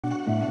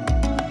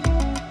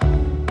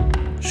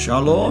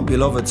Shalom,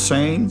 beloved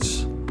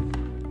saints,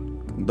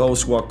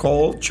 those who are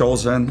called,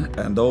 chosen,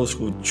 and those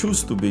who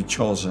choose to be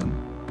chosen,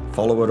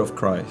 follower of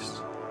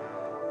Christ.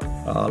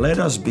 Let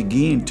us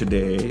begin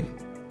today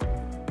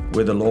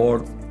with the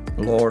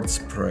Lord's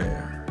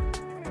Prayer.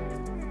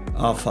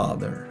 Our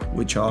Father,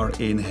 which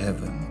art in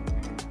heaven,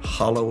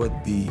 hallowed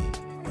be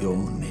your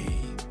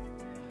name.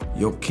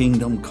 Your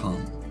kingdom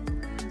come,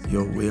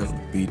 your will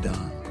be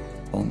done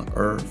on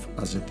earth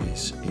as it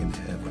is in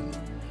heaven.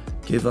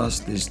 Give us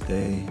this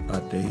day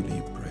our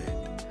daily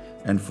bread,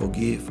 and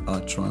forgive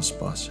our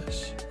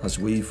trespasses, as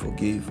we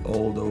forgive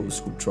all those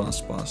who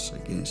trespass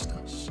against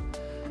us.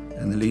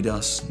 And lead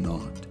us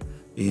not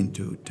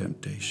into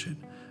temptation,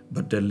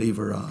 but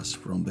deliver us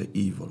from the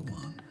evil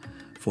one.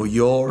 For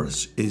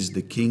yours is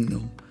the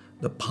kingdom,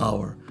 the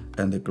power,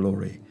 and the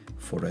glory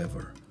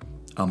forever.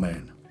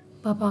 Amen.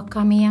 Bapa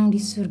kami yang di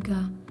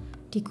surga,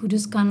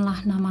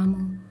 dikuduskanlah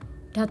namamu,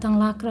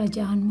 datanglah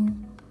kerajaanmu,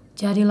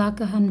 jadilah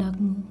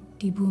kehendakmu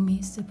di bumi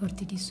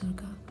seperti di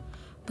surga.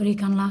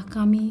 Berikanlah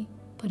kami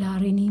pada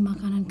hari ini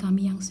makanan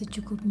kami yang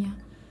secukupnya,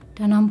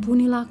 dan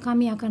ampunilah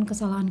kami akan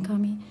kesalahan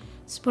kami,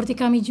 seperti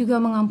kami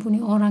juga mengampuni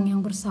orang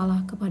yang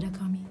bersalah kepada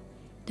kami.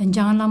 Dan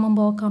janganlah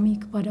membawa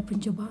kami kepada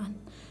pencobaan,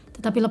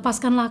 tetapi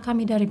lepaskanlah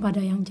kami daripada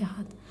yang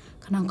jahat,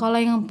 karena Engkaulah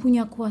yang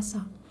punya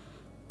kuasa,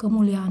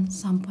 kemuliaan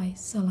sampai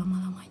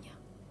selama-lamanya.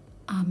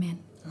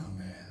 Amen.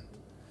 Amen.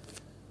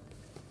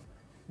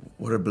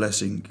 What a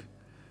blessing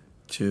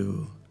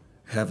to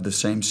have the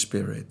same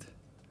spirit,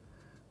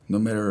 no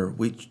matter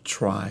which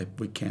tribe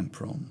we came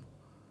from,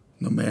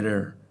 no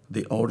matter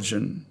the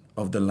origin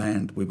of the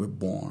land we were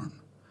born,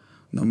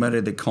 no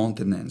matter the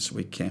continents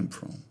we came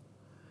from,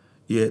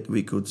 yet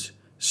we could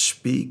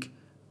speak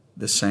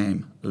the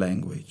same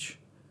language.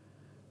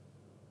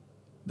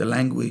 The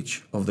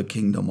language of the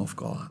kingdom of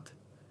God,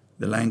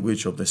 the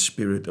language of the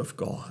Spirit of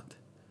God.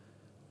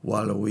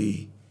 While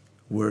we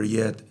were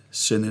yet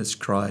sinners,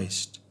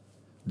 Christ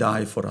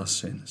died for our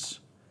sins.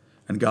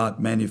 And God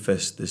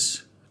manifests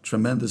this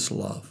tremendous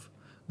love,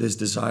 this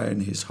desire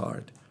in His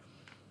heart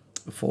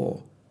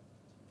for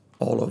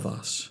all of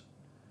us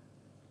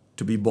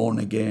to be born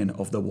again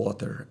of the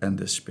water and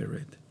the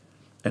Spirit.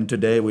 And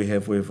today we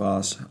have with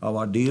us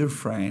our dear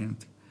friend,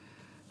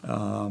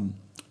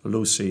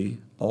 Lucy,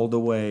 all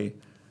the way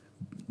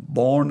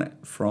born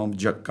from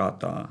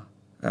Chakah,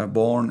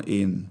 born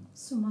in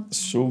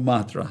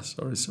Sumatra,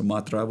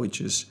 which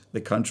is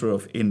the country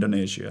of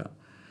Indonesia,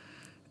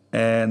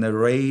 and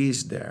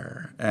raised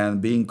there and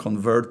being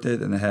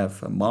converted and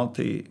have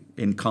multi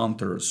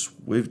encounters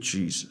with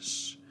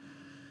Jesus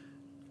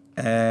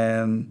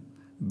and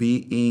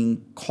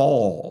being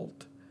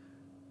called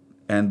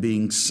and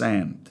being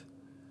sent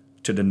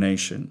to the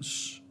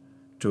nations,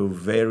 to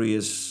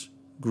various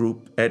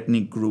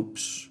ethnic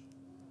groups,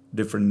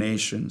 different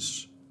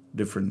nations,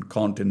 different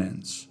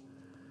continents,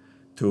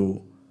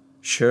 to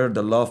share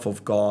the love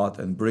of God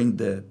and bring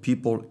the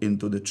people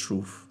into the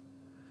truth.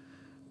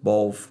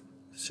 Both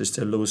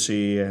Sister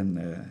Lucy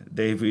and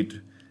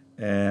David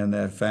and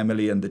their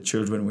family and the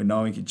children, we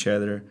knowing each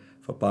other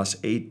for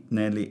past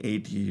nearly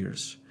 8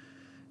 years.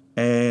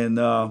 And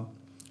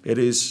it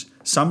is,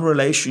 some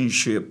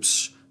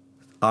relationships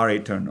are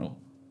eternal.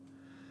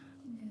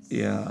 Yes.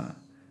 Yeah.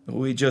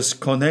 We just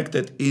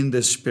connected in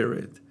the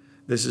Spirit.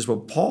 This is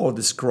what Paul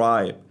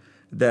described,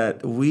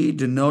 that we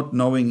do not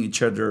knowing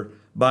each other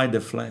by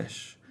the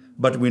flesh,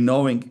 but we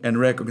knowing and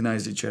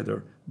recognize each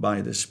other by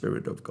the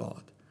Spirit of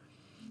God.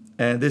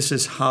 And this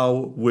is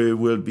how we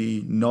will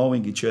be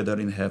knowing each other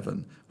in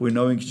heaven. We're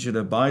knowing each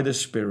other by the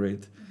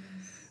Spirit.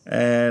 Yes.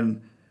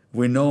 And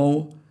we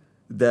know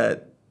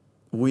that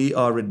we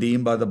are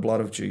redeemed by the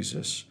blood of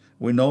Jesus.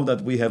 We know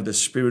that we have the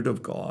Spirit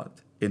of God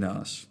in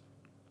us.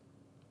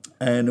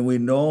 And we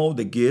know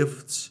the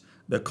gifts,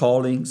 the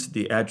callings,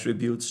 the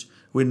attributes.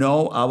 We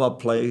know our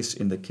place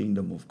in the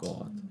kingdom of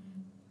God.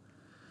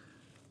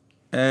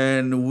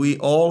 And we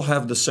all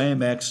have the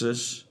same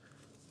access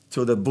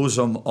to the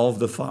bosom of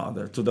the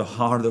Father, to the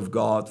heart of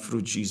God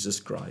through Jesus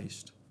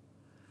Christ.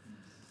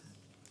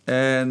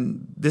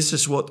 And this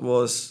is what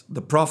was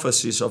the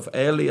prophecies of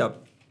earlier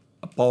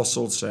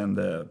apostles and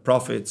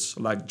prophets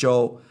like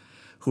Job,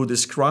 who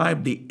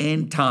described the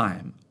end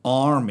time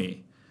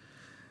army,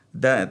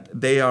 that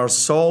they are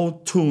so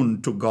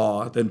tuned to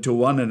God and to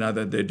one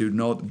another, they do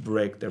not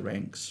break the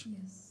ranks.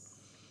 Yes.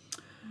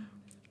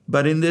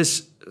 But in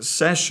this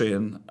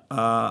session,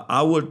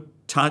 I would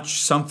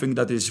touch something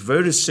that is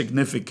very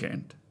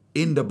significant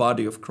in the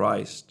body of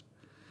Christ.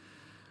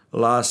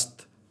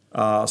 Last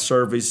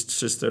service,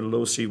 Sister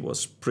Lucy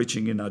was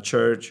preaching in our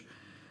church,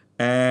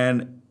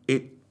 and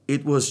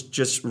it was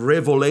just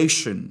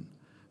revelation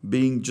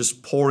being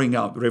just pouring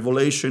out,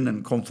 revelation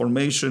and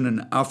confirmation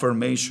and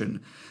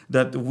affirmation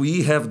that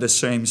we have the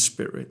same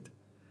Spirit.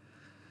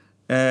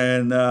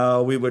 And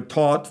we were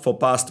taught for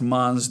past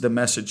months the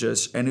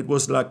messages, and it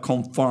was like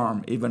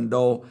confirmed, even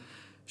though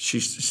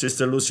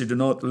Sister Lucy did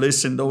not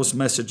listen to those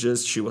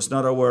messages. She was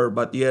not aware,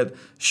 but yet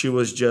she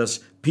was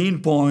just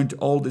pinpoint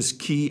all this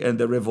key and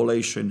the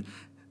revelation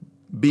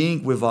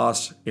being with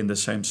us in the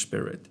same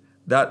Spirit.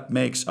 That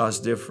makes us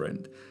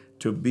different,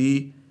 to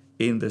be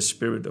in the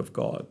Spirit of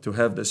God, to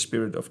have the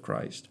Spirit of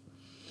Christ.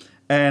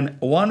 And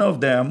one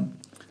of them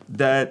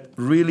that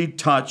really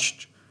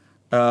touched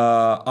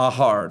our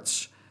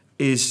hearts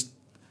is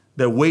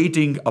the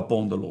waiting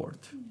upon the Lord.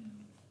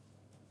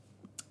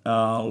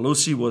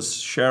 Lucy was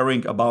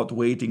sharing about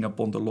waiting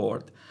upon the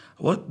Lord.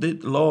 What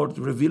did the Lord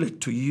reveal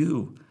it to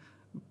you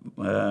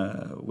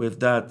with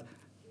that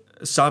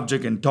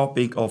subject and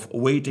topic of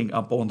waiting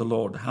upon the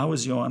Lord? How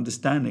is your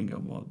understanding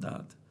about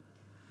that?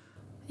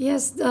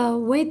 Yes, the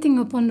waiting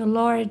upon the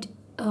Lord,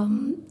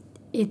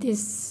 it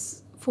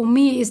is, for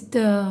me, is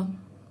the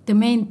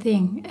main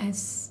thing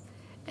as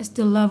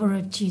the lover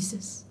of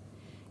Jesus.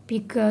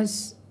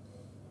 Because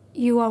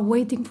you are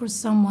waiting for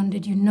someone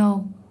that you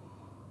know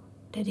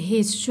that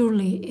he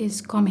surely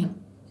is coming.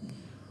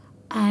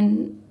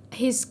 And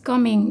he's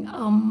coming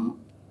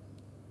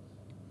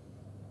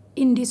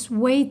in this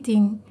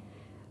waiting.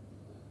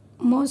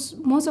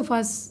 Most of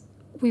us,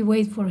 we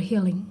wait for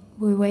healing.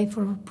 We wait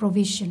for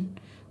provision.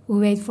 We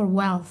wait for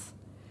wealth.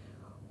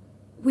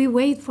 We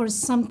wait for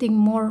something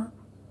more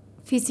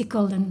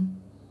physical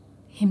than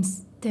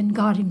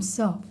God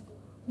himself,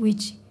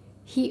 which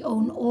he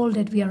owns all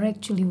that we are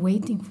actually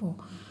waiting for.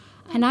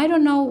 And I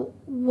don't know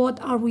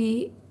what are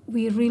we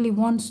really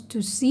want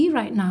to see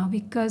right now,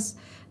 because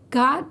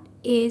God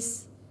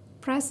is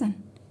present.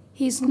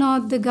 He's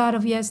not the God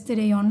of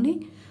yesterday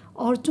only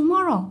or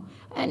tomorrow.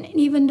 And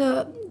even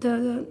the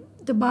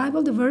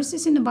Bible, the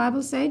verses in the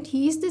Bible said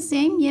he is the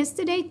same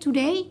yesterday,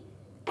 today,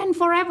 and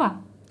forever.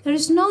 There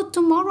is no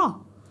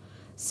tomorrow.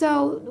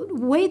 So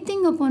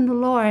waiting upon the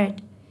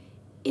Lord,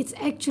 it's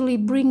actually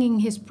bringing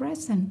his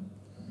presence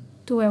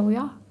to where we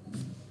are.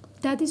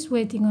 That is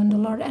waiting on the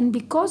Lord. And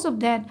because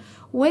of that,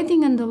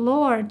 waiting on the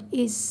Lord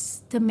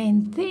is the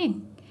main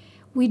thing.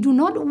 We do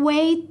not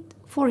wait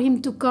for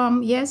him to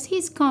come. Yes,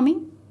 he's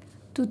coming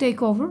to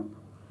take over.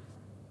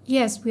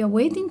 Yes, we are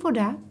waiting for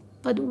that.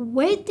 But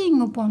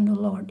waiting upon the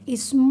Lord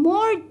is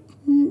more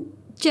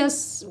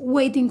just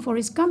waiting for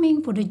his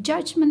coming, for the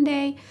judgment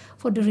day,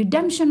 for the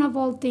redemption of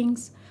all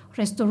things,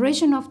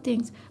 restoration of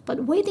things,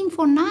 but waiting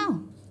for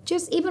now.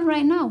 Just even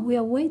right now, we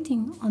are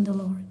waiting on the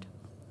Lord.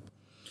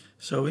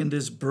 So in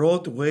this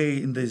broad way,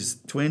 in this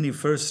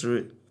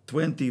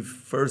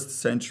 21st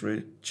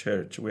century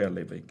church we are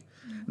living,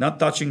 not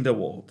touching the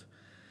world,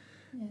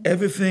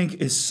 everything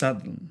is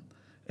sudden.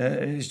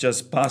 It's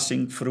just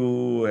passing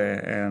through,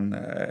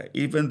 and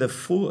even the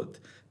food.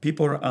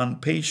 People are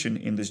impatient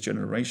in this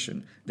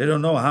generation. They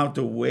don't know how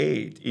to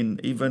wait,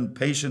 even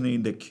patient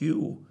in the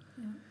queue.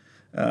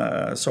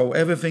 So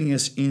everything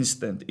is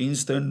instant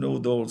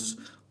noodles,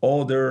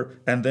 order,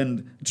 and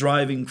then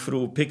driving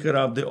through, picking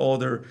up the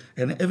order,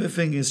 and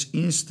everything is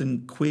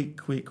instant, quick.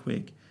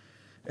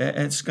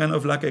 It's kind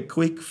of like a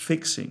quick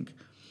fixing.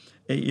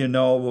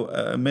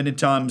 Many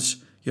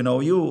times,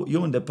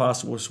 you in the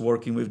past was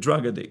working with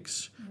drug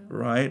addicts,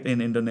 right,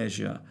 in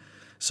Indonesia.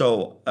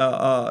 So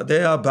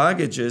there are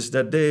baggages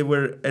that they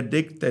were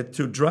addicted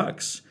to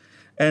drugs,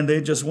 and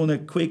they just want a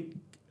quick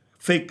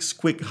fix,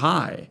 quick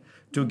high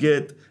to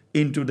get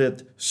into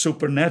that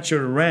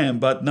supernatural realm,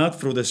 but not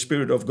through the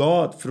Spirit of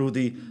God, through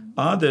the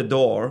other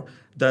door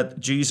that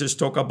Jesus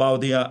talked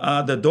about, the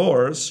other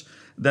doors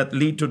that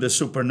lead to the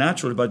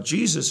supernatural, but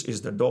Jesus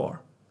is the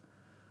door.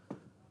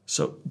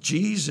 So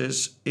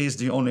Jesus is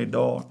the only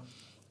door.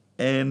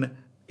 And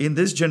in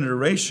this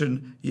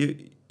generation,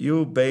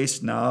 you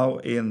based now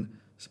in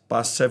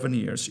past 7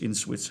 years in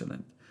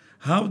Switzerland.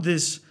 How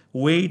this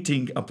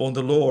waiting upon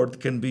the Lord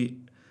can be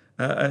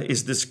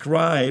is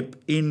described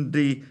in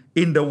the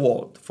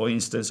world, for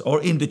instance,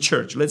 or in the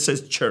church. Let's say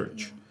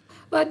church.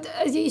 But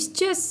it's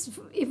just,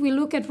 if we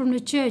look at from the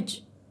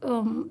church,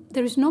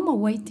 there is no more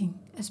waiting,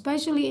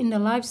 especially in the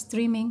live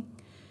streaming.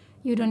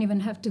 You don't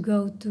even have to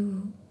go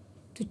to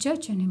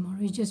church anymore.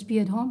 You just be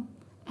at home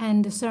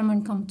and the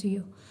sermon come to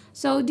you.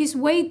 So this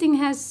waiting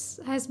has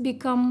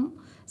become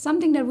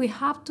something that we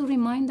have to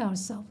remind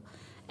ourselves.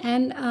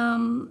 And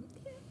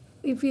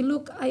if we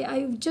look,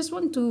 I just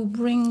want to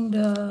bring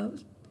the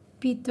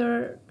 2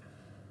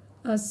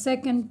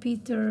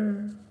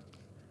 Peter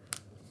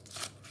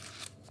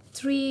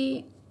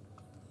 3,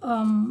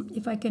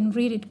 if I can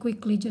read it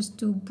quickly, just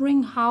to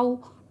bring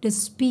how the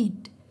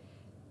speed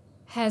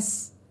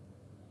has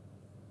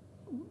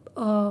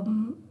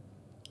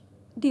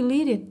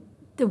deleted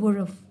the word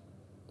of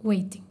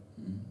waiting.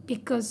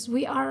 Because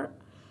we are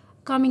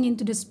coming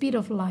into the speed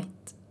of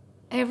light.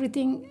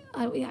 Everything,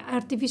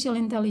 artificial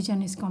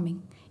intelligence is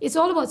coming. It's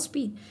all about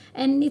speed.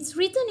 And it's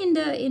written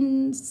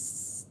in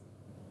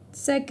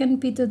 2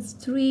 Peter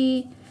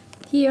 3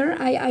 here.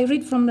 I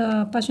read from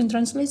the Passion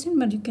Translation,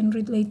 but you can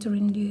read later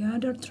in the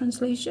other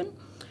translation.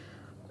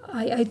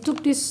 I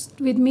took this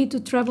with me to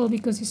travel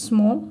because it's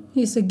small.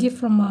 It's a gift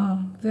from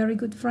a very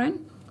good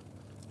friend.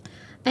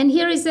 And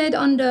here is said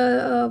on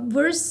the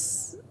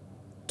verse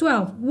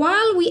 12,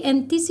 while we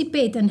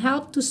anticipate and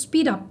help to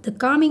speed up the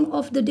coming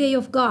of the day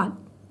of God.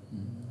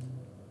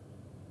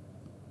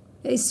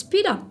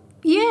 Speed up.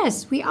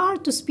 Yes, we are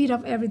to speed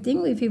up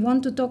everything. If we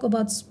want to talk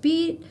about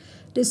speed,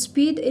 the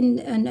speed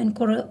and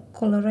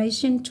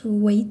correlation to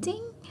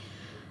waiting.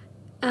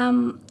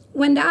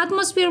 When the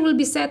atmosphere will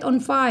be set on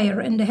fire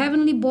and the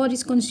heavenly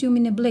bodies consumed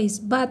in a blaze.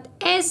 But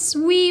as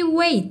we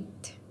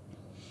wait,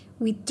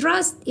 we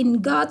trust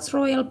in God's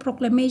royal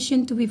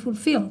proclamation to be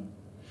fulfilled.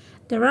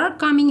 There are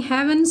coming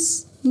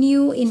heavens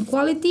new in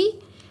quality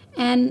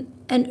and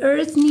an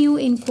earth new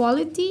in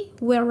quality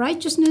where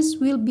righteousness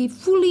will be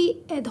fully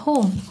at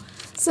home.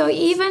 So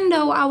even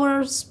though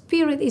our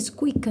spirit is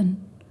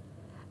quickened,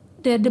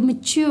 the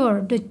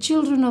mature, the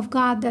children of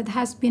God that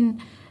has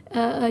been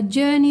a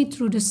journey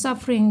through the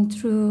suffering,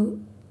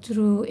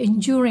 through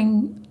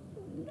enduring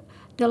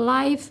the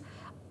life,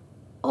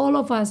 all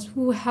of us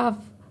who have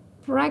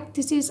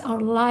practices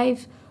our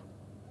life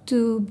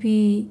to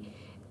be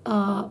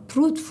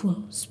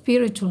fruitful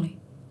spiritually,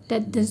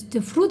 that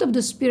the fruit of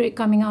the Spirit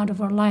coming out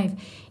of our life,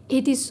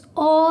 it is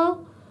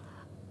all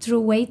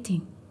through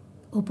waiting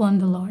upon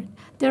the Lord.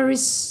 There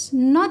is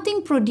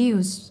nothing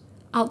produced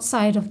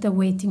outside of the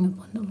waiting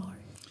upon the Lord.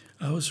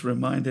 I was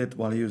reminded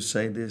while you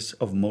say this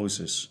of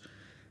Moses.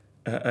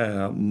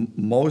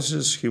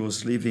 Moses, he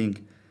was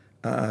living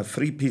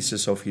 3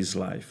 pieces of his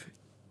life,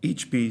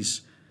 each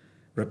piece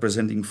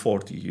representing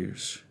 40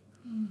 years.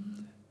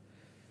 Mm-hmm.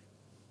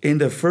 In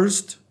the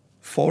first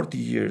 40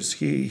 years,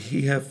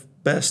 he have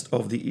best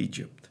of the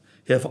Egypt.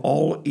 He have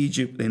all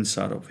Egypt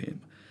inside of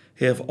him.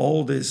 He have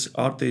all these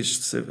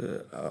artists,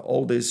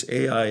 all this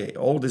AI,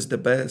 all this the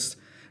best,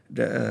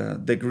 the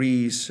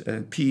degrees,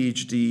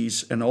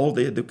 PhDs, and all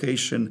the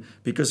education,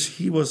 because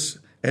he was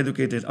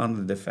educated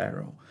under the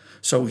Pharaoh.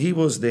 So he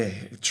was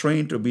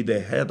trained to be the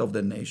head of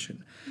the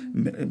nation,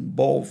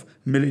 both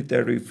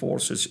military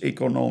forces,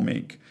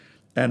 economic,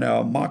 and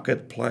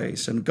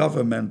marketplace, and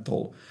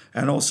governmental,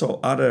 and also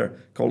other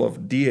call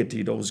of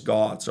deity, those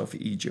gods of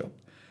Egypt.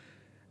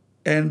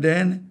 And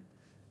then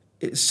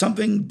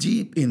something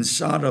deep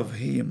inside of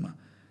him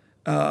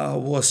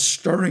was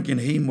stirring in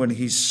him when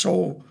he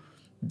saw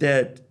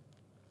that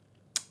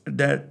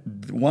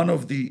one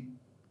of the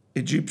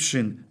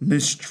Egyptian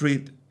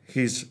mistreat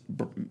his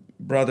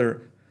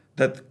brother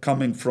that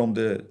coming from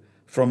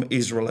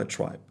Israelite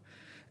tribe.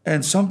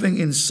 And something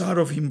inside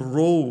of him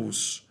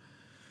rose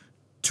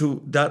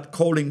to that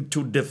calling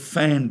to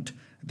defend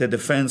the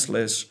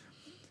defenseless.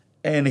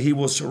 And he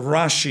was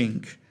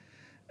rushing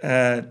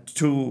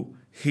to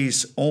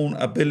his own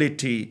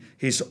ability,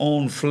 his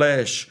own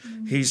flesh.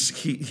 He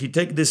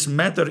take this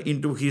matter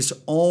into his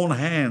own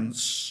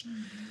hands,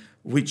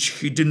 which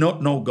he did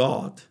not know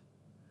God.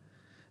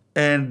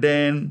 And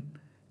then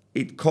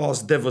it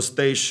caused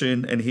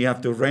devastation, and he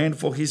had to run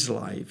for his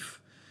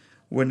life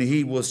when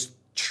he was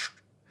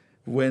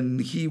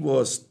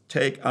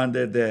taken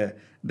under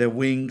the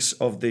wings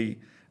of the,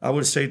 I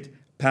would say,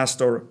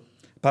 Pastor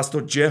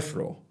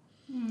Jethro,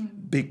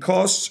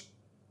 because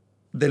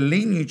the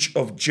lineage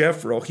of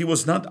Jethro, he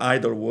was not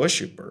idol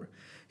worshiper.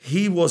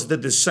 He was the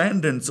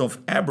descendants of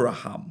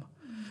Abraham,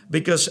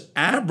 because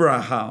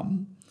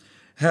Abraham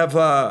have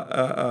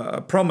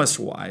a promised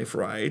wife,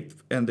 right?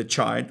 And the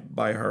child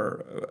by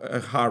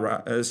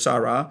her,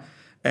 Sarah,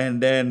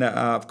 and then,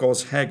 of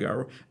course,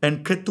 Hagar,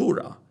 and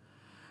Keturah.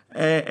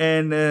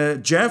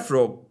 And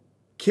Jethro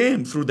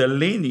came through the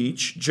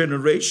lineage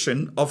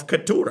generation of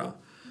Keturah.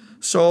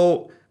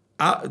 So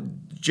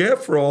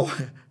Jethro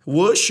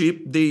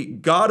worshiped the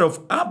God of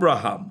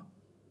Abraham,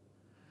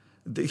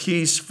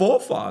 his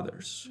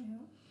forefathers.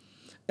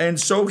 And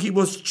so he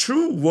was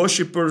true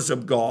worshipers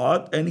of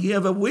God, and he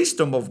had a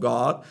wisdom of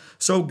God.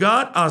 So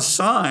God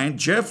assigned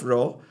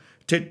Jethro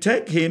to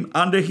take him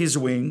under his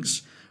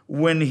wings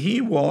when he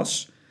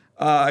was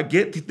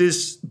get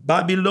this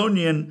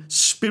Babylonian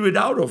spirit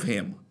out of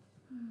him,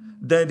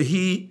 that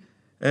he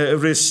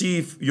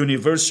received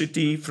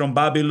university from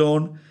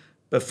Babylon,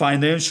 the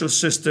financial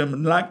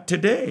system, like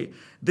today.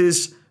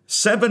 These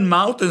 7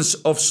 mountains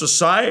of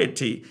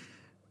society,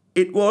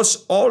 it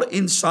was all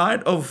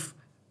inside of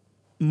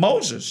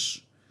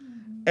Moses.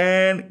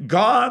 And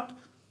God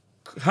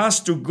has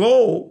to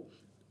go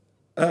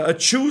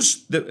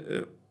choose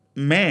the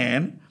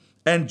man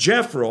and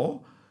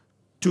Jethro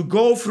to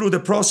go through the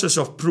process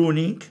of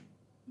pruning,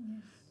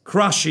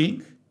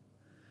 crushing,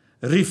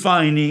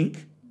 refining.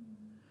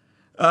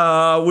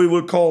 We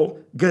will call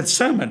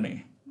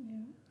Gethsemane.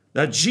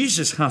 That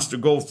Jesus has to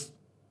go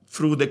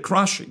through the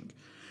crushing.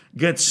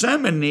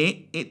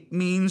 Gethsemane, it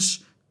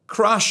means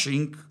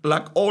crushing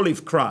like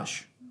olive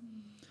crush.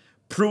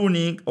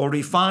 Pruning or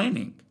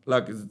refining,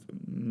 like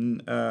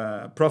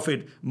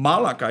Prophet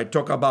Malachi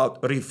talk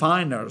about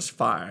refiner's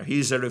fire.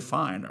 He's a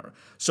refiner.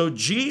 So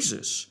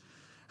Jesus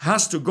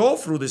has to go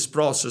through this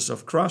process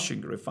of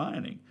crushing,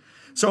 refining.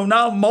 So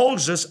now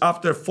Moses,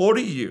 after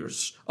 40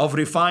 years of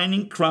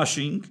refining,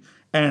 crushing,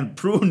 and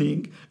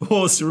pruning,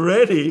 was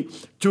ready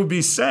to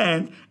be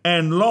sent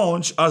and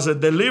launched as a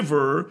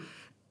deliverer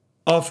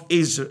of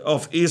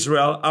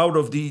Israel out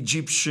of the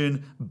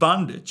Egyptian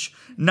bondage.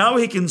 Now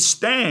he can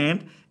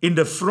stand in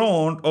the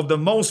front of the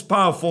most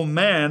powerful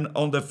man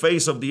on the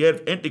face of the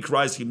earth,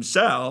 Antichrist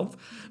himself,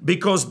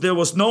 because there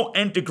was no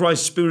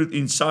Antichrist spirit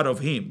inside of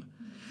him.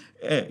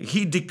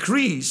 he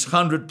decreased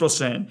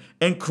 100%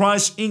 and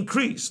Christ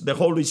increased. The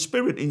Holy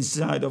Spirit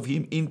inside of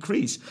him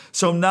increased.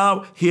 So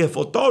now he have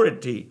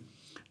authority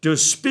to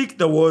speak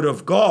the word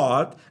of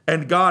God,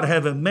 and God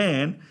have a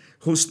man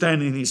who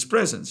stand in his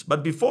presence.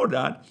 But before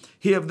that,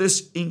 he have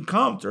this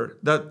encounter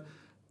that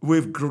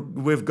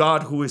with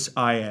God who is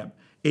I am.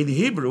 In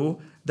Hebrew,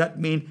 that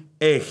means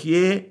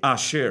Ehyeh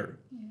Asher.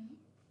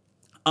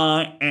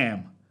 I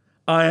am.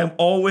 I am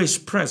always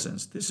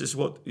present. This is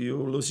what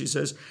Lucy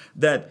says,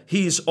 that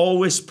he is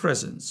always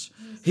present.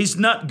 He's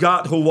not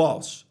God who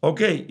was.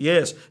 Okay,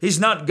 yes. He's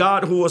not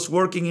God who was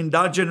working in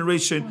that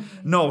generation.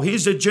 No,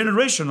 he's a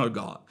generational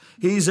God.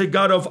 He's a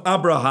God of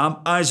Abraham,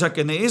 Isaac,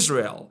 and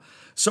Israel.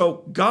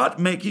 So God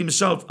make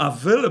himself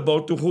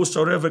available to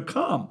whosoever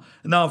come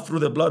now through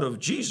the blood of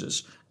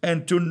Jesus,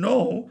 and to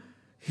know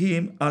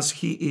him as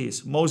he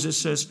is. Moses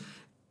says,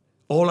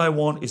 all I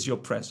want is your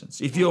presence.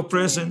 If your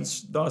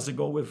presence doesn't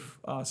go with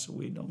us,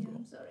 we don't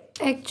go.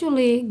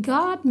 Actually,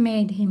 God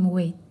made him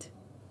wait.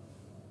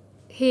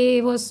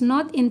 He was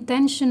not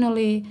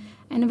intentionally,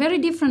 and very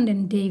different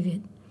than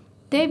David.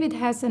 David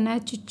has an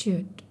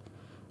attitude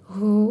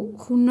who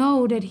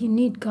know that he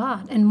need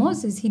God. And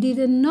Moses, he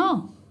didn't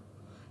know.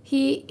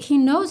 He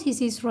knows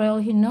he's Israel.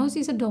 He knows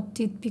he's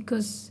adopted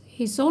because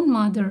his own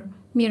mother,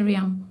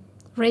 Miriam,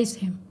 raised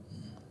him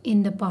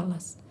in the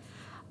palace.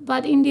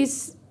 But in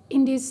this,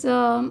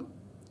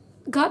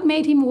 God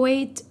made him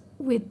wait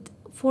with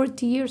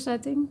 40 years, I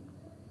think,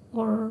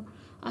 or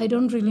I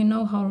don't really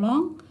know how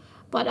long,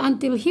 but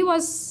until he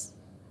was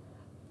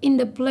in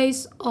the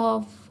place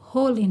of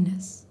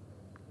holiness.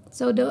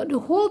 So the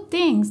whole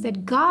things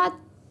that God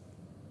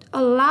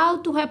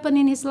allowed to happen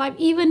in his life,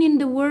 even in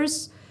the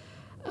worst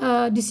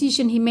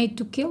decision he made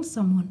to kill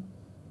someone.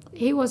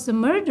 He was a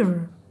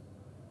murderer.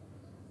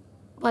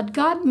 But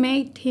God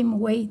made him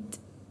wait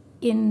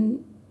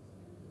in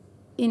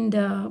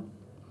the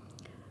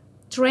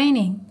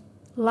training,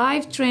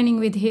 life training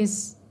with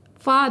his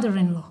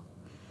father-in-law.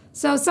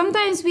 So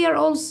sometimes we are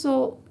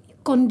also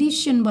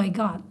conditioned by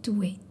God to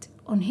wait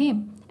on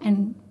him.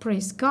 And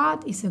praise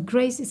God, it's a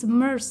grace, it's a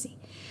mercy.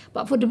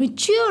 But for the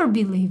mature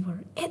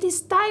believer, it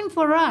is time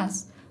for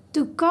us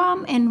to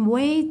come and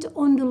wait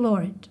on the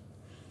Lord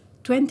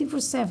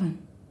 24/7.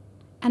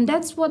 And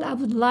that's what I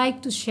would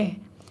like to share.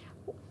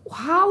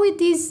 How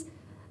it is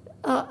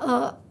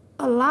a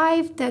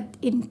life that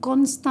in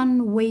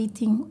constant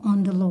waiting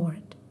on the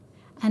Lord.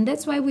 And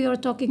that's why we are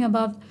talking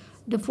about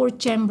the 4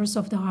 chambers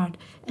of the heart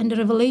and the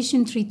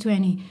Revelation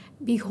 3:20.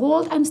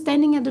 Behold, I'm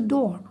standing at the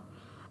door.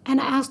 And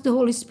I asked the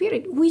Holy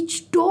Spirit,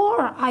 which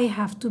door I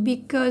have to,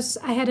 because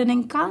I had an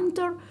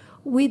encounter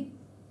with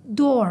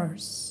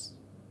doors.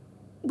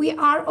 We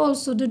are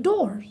also the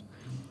doors.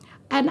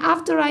 And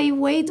after I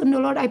wait on the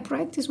Lord, I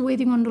practice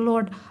waiting on the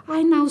Lord,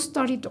 I now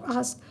started to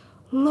ask,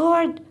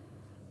 Lord,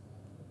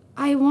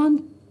 I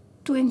want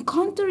to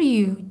encounter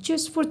you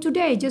just for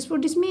today, just for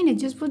this minute,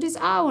 just for these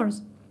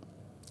hours.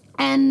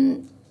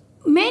 And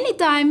many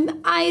times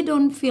I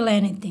don't feel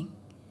anything.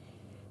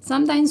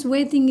 Sometimes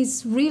waiting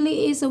is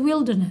a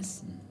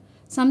wilderness.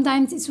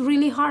 Sometimes it's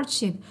really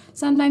hardship.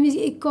 Sometimes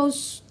it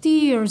causes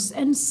tears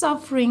and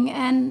suffering,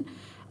 and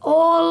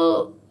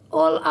all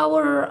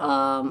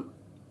our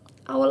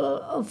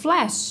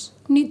flesh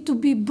need to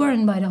be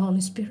burned by the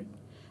Holy Spirit.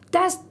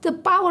 That's the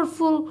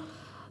powerful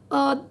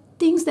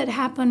things that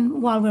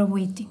happen while we're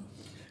waiting.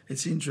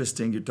 It's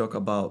interesting you talk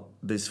about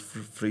these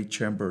 3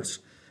 chambers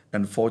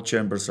and 4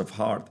 chambers of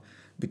heart,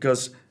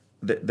 because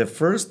the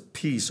first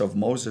piece of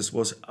Moses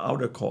was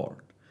outer court.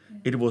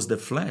 Yeah. It was the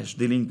flesh,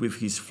 dealing with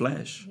his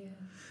flesh. Yes.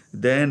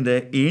 Then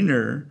the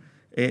inner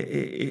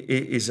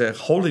is a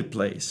holy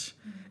place.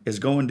 It's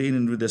going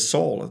in with the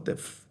soul.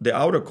 The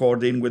outer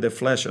court in with the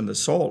flesh and the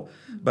soul.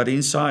 But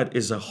inside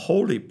is a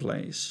holy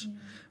place,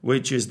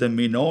 which is the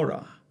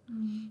menorah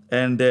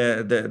and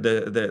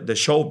the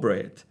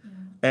showbread.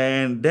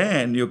 And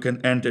then you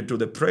can enter to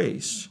the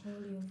praise,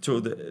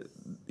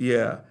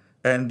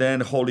 and then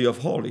Holy of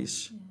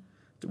Holies,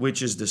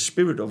 which is the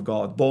Spirit of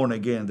God, born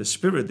again. The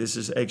Spirit, this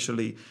is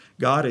actually,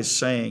 God is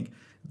saying,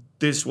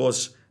 this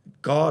was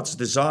God's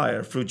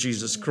desire through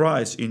Jesus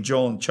Christ in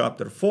John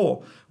chapter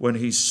 4, when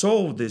he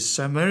saw this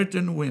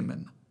Samaritan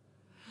women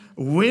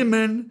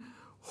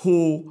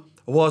who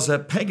was a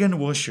pagan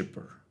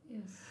worshiper,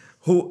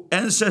 who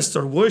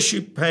ancestor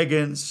worship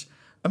pagans.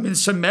 I mean,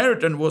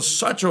 Samaritan was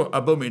such an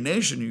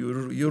abomination.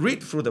 You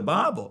read through the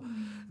Bible.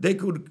 They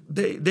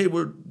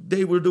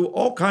will do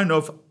all kind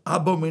of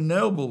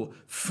abominable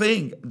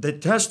thing,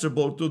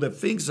 detestable to the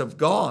things of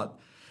God,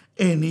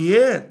 and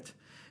yet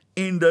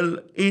in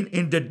the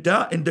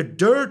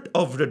dirt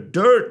of the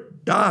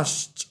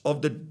dust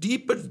of the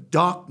deepest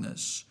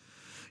darkness,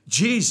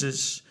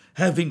 Jesus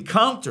have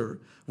encounter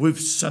with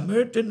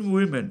Samaritan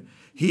women.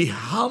 He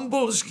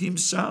humbles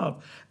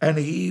himself, and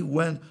he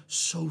went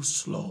so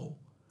slow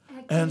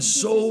and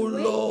so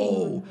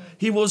low.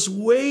 He was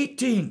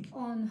waiting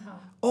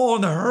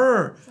on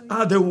her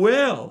at the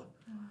well,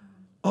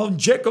 on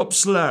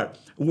Jacob's ladder.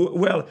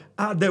 Well,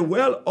 at the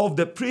well of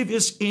the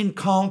previous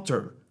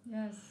encounter.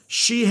 Yes.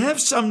 She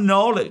has some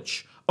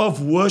knowledge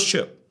of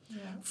worship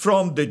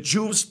from the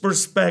Jews'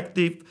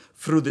 perspective,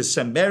 through the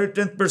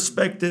Samaritan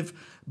perspective,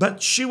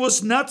 but she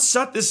was not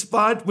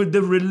satisfied with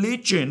the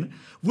religion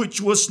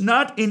which was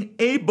not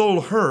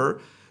enable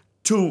her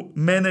to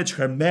manage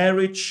her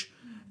marriage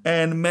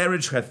and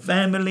manage her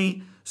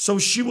family. So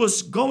she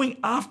was going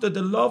after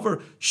the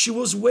lover. She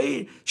was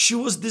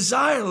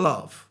desire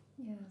love.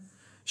 Yes.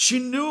 She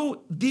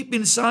knew deep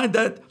inside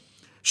that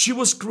she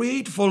was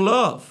created for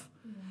love.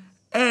 Yes.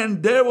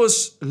 And there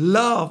was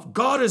love.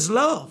 God is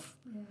love.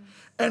 Yes.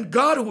 And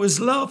God who is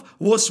love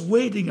was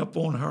waiting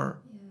upon her.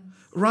 Yes.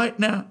 Right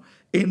now,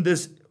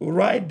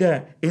 right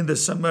there in the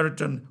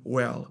Samaritan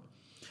well.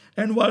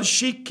 And while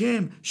she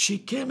came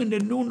in the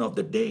noon of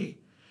the day.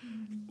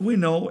 Mm-hmm. We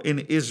know in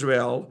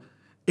Israel,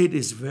 it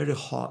is very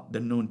hot, the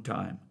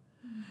noontime.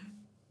 Mm-hmm.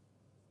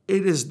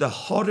 It is the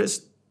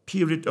hottest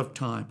period of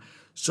time.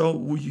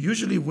 So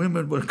usually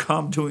women will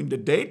come during the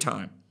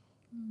daytime.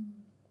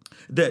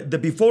 Mm-hmm. The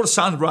before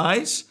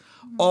sunrise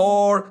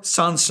or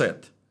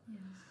sunset. Yes.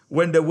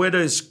 When the weather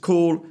is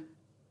cool.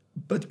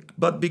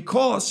 But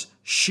because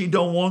she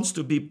don't want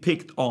to be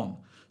picked on.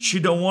 She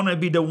don't want to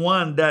be the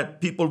one that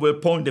people will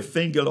point the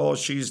finger, oh,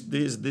 she's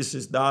this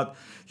is that.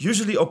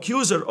 Usually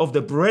accuser of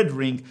the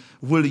brethren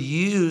will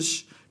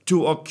use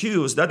to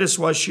accuse. That is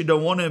why she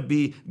don't want to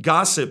be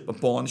gossiped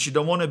upon. She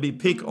don't want to be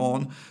picked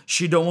on.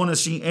 She don't want to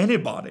see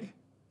anybody.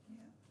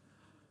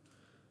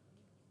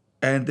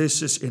 And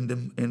this is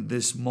in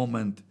this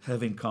moment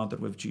having encounter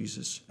with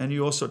Jesus. And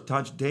you also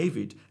touch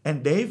David.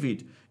 And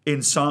David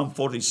in Psalm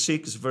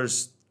 46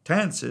 verse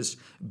 10 says,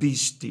 be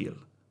still.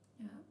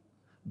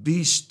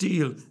 Be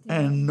still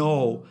and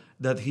know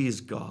that He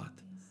is God.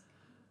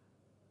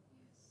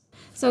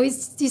 So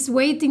this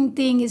waiting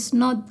thing is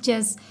not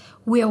just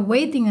we are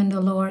waiting on the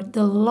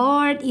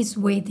Lord is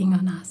waiting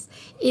on us.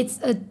 It's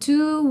a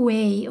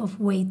two-way of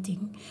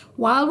waiting.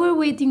 While we're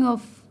waiting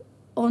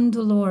on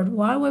the Lord,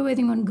 while we're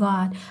waiting on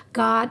God,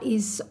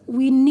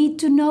 we need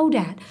to know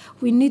that.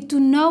 We need to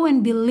know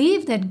and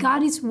believe that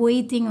God is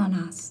waiting on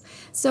us.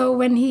 So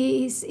when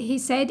he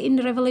said in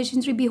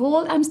Revelation 3,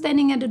 behold, I'm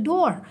standing at the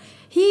door.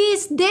 He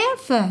is there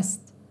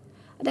first.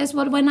 That's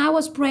what when I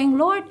was praying,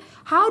 Lord,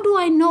 how do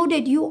I know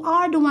that you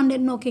are the one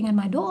that knocking at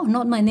my door?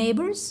 Not my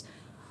neighbors,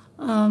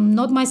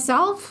 not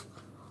myself,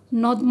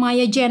 not my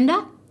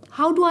agenda.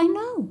 How do I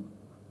know?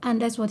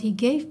 And that's what He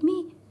gave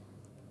me.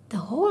 The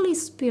Holy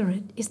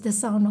Spirit is the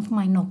sound of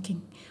my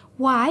knocking.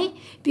 Why?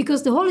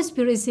 Because the Holy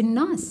Spirit is in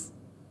us.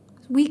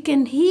 We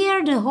can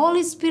hear the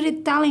Holy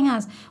Spirit telling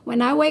us,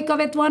 when I wake up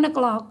at 1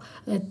 o'clock,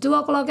 at 2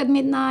 o'clock at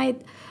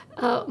midnight,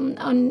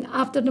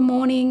 after the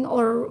morning,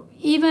 or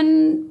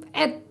even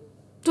at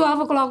 12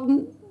 o'clock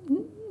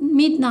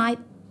midnight,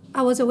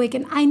 I was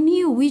awakened. I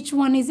knew which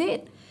one is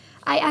it.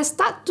 I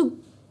start to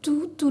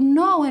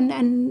know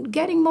and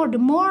getting more. The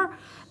more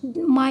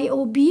my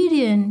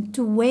obedience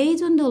to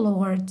wait on the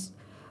Lord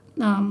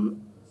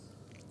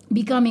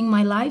becoming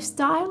my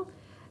lifestyle,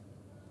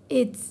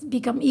 it's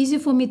become easy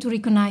for me to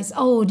recognize,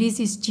 oh, this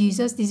is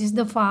Jesus, this is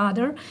the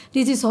Father,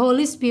 this is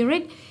Holy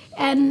Spirit.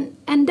 And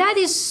that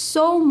is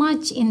so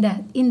much in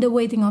the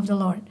waiting of the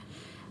Lord.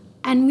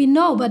 And we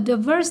know, but the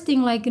verse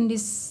thing, like in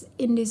this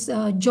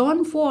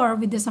John 4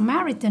 with the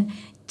Samaritan,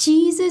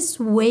 Jesus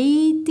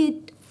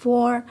waited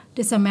for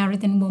the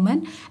Samaritan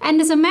woman, and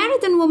the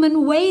Samaritan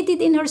woman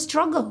waited in her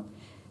struggle.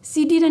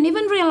 She didn't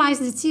even realize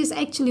that she is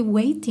actually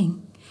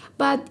waiting.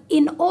 But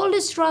in all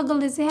the struggle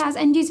that she has,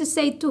 and Jesus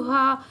said to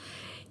her,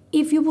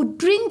 if you would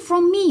drink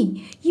from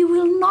me, you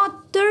will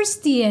not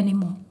thirsty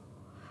anymore.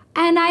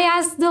 And I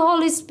asked the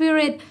Holy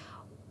Spirit,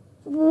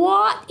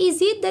 what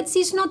is it that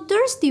she's not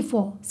thirsty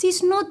for?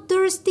 She's not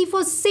thirsty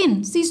for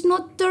sin. She's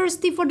not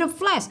thirsty for the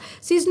flesh.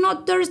 She's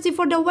not thirsty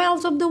for the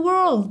wealth of the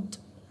world.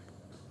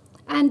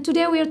 And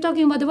today we are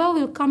talking about the world.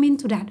 We'll come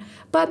into that.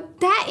 But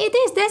that's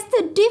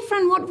the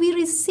difference what we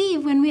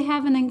receive when we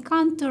have an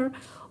encounter,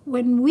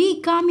 when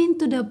we come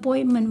into the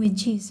appointment with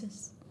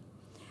Jesus.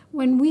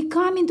 When we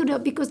come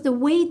because the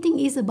waiting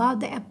is about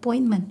the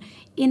appointment.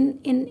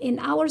 In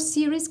our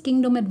series,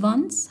 Kingdom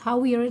Advance, how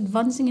we are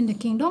advancing in the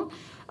kingdom,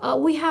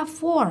 we have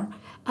 4: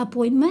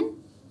 appointment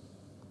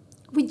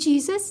with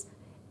Jesus,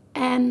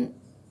 and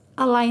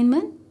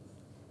alignment,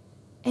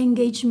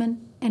 engagement,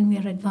 and we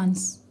are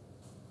advanced.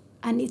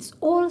 And it's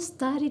all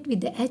started with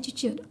the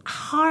attitude,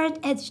 hard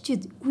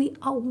attitude. We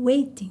are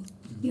waiting.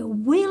 We are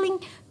willing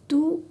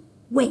to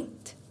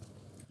wait.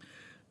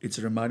 It's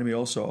reminding me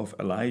also of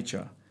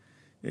Elijah.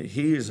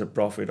 He is a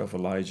prophet of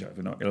Elijah.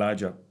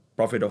 Elijah,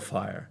 prophet of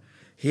fire.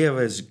 He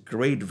has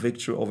great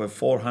victory over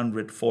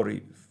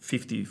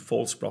 450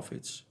 false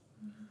prophets.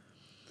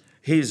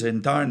 His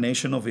entire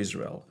nation of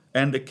Israel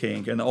and the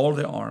king and all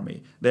the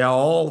army, they are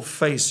all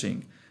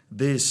facing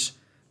this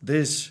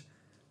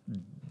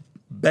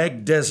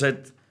back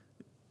desert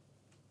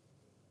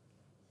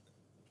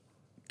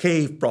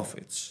cave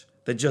prophets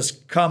that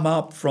just come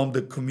up from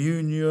the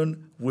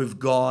communion with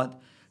God.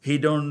 He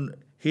don't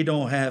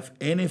have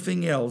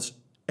anything else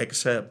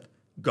except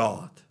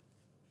God.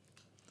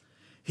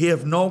 He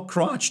have no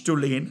crutch to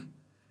lean,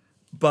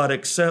 but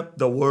accept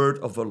the word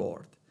of the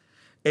Lord.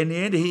 And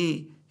yet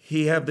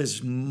he had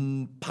this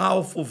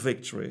powerful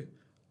victory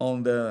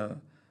on the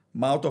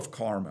Mount of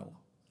Carmel.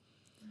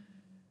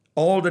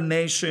 All the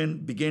nation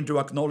began to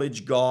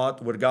acknowledge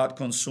God, where God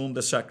consumed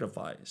the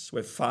sacrifice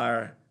with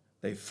fire.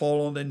 They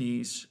fall on their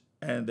knees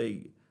and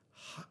they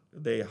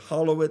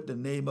hallow the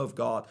name of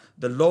God.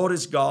 The Lord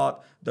is God,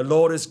 the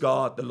Lord is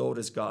God, the Lord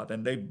is God.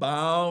 And they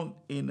bow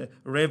in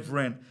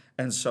reverence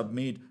and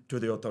submit to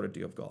the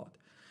authority of God.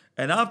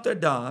 And after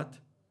that,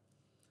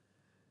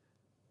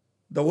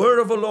 the word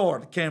of the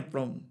Lord came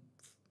from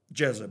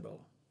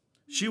Jezebel.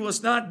 She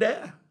was not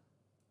there.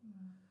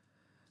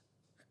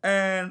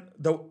 And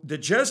the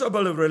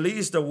Jezebel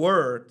released the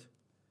word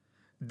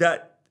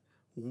that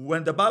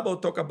when the Bible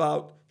talk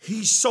about,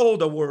 he saw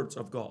the words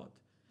of God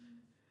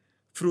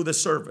through the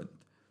servant.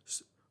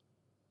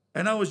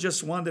 And I was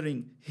just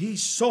wondering, he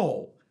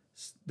saw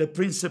the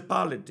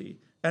principality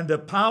and the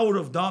power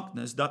of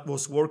darkness that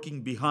was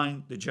working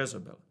behind the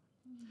Jezebel,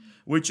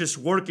 which is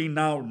working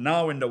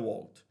now in the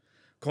world,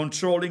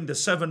 controlling the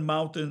 7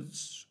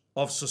 mountains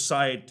of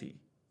society,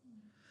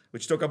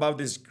 which talk about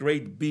this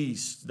great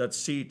beast that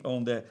sit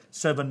on the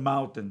 7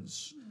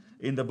 mountains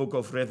in the book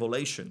of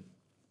Revelation.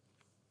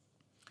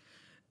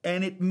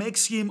 And it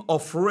makes him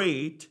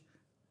afraid,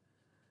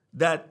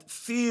 that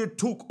fear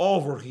took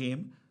over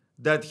him,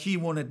 that he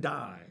want to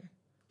die.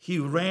 He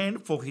ran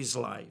for his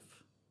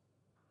life.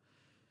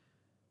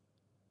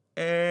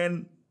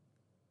 And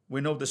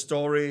we know the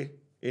story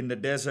in the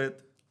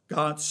desert.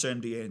 God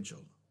sent the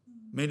angel,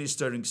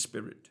 ministering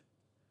spirit,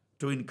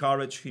 to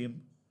encourage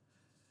him.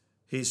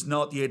 He's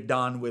not yet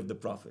done with the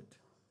prophet.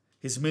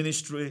 His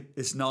ministry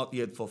is not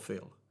yet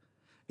fulfilled.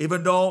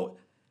 Even though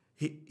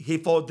he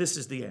thought this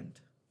is the end.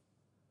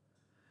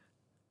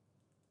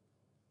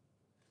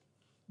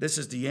 This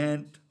is the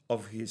end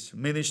of his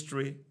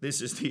ministry.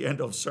 This is the end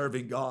of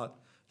serving God.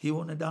 He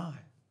want to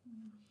die.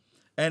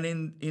 And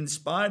in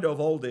spite of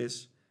all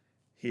this,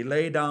 he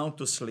lay down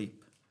to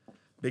sleep,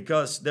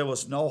 because there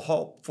was no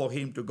hope for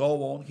him to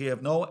go on. He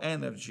had no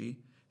energy.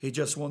 He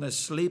just want to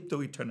sleep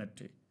to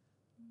eternity.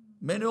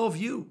 Many of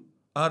you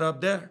are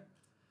up there.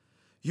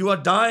 You are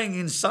dying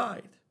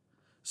inside.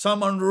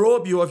 Someone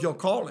robbed you of your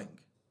calling.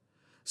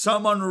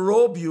 Someone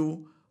robbed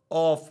you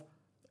of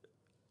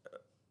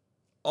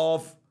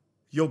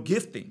your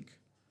gifting.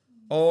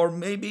 Or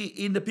maybe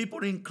in the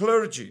people in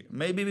clergy,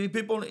 maybe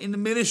people in the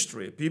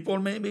ministry, people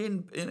maybe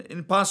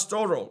in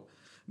pastoral.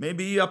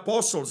 Maybe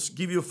apostles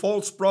give you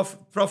false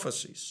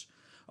prophecies.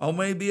 Or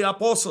maybe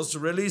apostles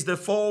release the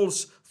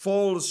false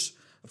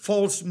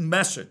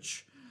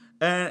message.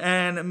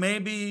 And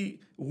maybe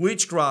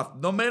witchcraft.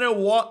 No matter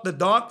what, the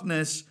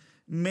darkness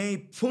may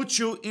put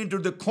you into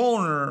the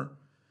corner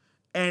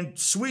and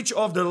switch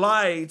off the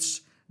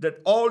lights,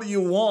 that all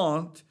you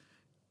want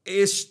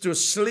is to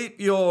sleep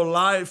your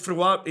life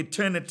throughout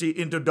eternity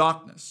into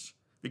darkness,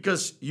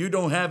 because you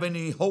don't have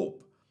any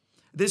hope.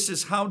 This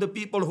is how the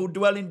people who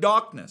dwell in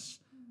darkness,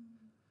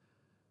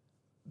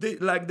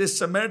 like this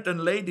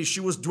Samaritan lady, she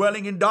was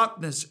dwelling in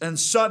darkness, and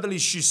suddenly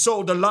she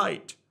saw the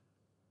light.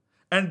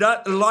 And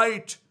that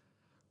light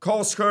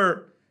caused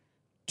her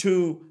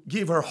to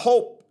give her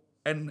hope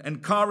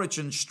and courage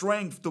and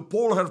strength to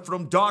pull her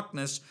from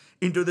darkness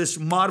into this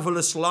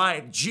marvelous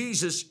light.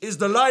 Jesus is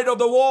the light of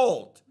the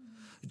world.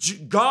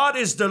 God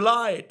is the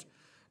light.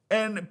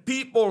 And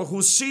people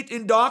who sit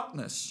in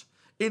darkness,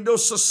 in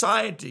those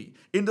society,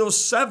 in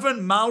those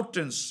 7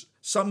 mountains,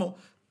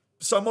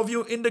 some of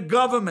you in the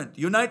government,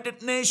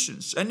 United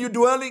Nations, and you're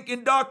dwelling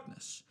in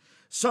darkness.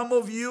 Some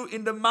of you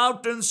in the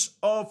mountains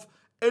of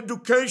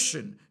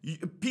education,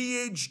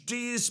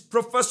 PhDs,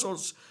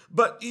 professors,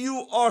 but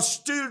you are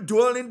still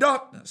dwelling in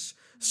darkness.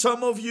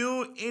 Some of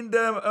you in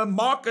the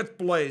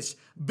marketplace,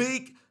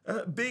 big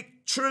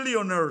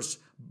trillionaires,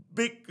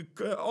 big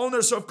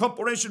owners of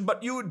corporation,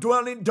 but you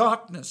dwell in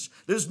darkness.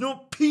 There's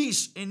no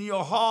peace in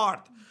your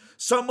heart.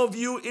 Some of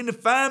you in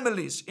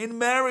families, in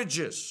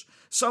marriages,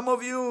 some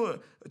of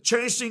you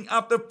chasing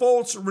after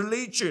false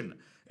religion,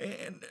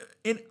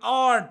 in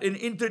art, in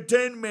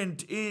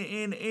entertainment,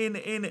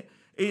 in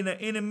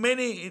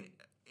many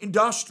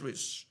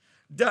industries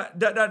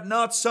that are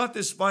not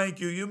satisfying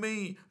you. You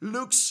may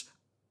look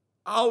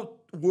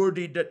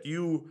outwardly that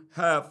you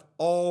have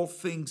all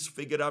things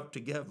figured out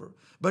together,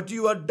 but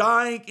you are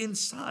dying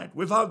inside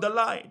without the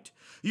light.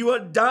 You are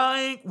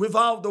dying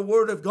without the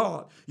word of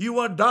God. You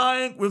are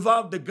dying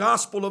without the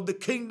gospel of the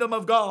kingdom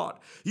of God.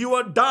 You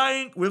are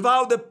dying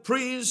without the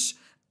Prince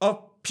of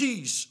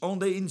Peace on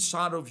the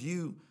inside of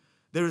you.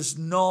 There is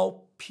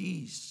no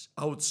peace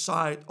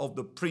outside of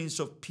the Prince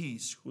of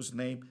Peace, whose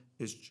name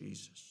is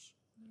Jesus.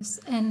 Yes,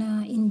 and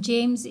in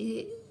James,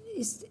 it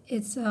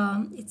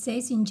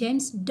says in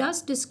James,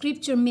 does the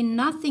scripture mean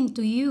nothing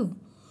to you?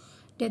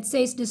 That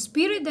says the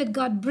spirit that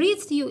God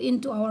breathed you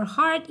into our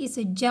heart is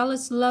a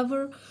jealous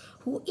lover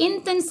who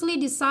intensely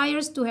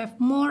desires to have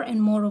more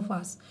and more of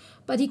us.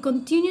 But he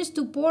continues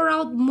to pour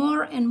out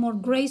more and more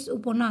grace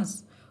upon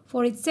us.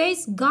 For it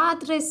says,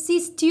 God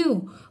resists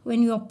you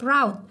when you are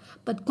proud,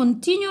 but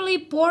continually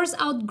pours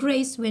out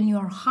grace when you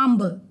are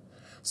humble.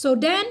 So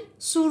then,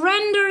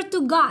 surrender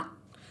to God.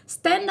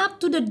 Stand up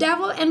to the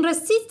devil and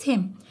resist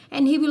him,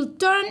 and he will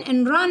turn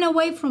and run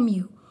away from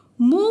you.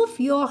 Move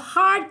your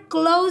heart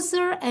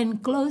closer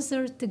and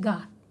closer to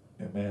God.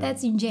 Amen.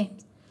 That's in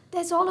James.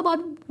 That's all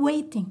about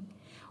waiting.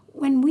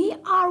 When we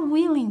are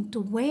willing to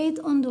wait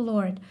on the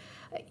Lord,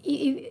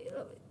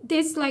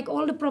 this like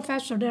all the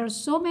professors, there are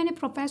so many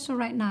professors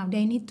right now,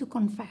 they need to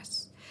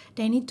confess.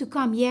 They need to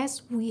come.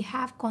 Yes, we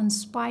have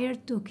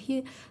conspired to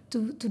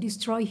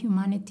destroy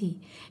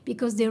humanity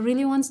because they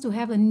really want to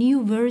have a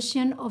new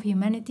version of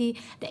humanity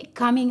that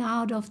coming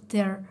out of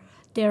their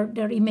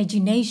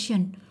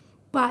imagination.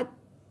 But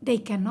they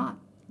cannot.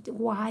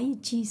 Why?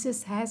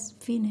 Jesus has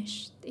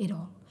finished it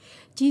all.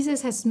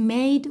 Jesus has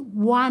made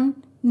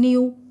one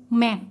new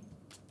man.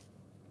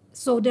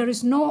 So there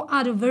is no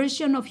other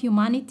version of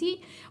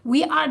humanity.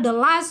 We are the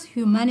last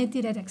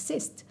humanity that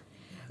exists.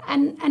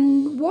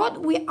 And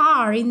what we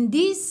are in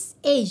this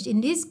age,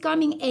 in this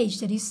coming age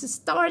that is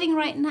starting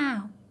right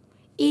now,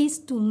 is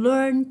to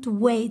learn to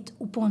wait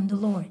upon the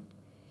Lord.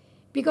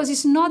 Because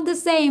it's not the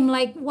same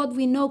like what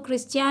we know,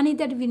 Christianity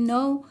that we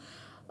know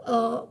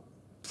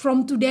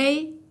from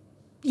today,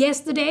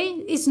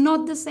 yesterday, is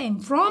not the same.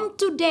 From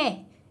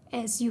today,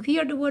 as you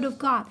hear the word of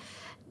God,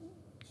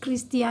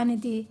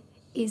 Christianity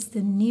is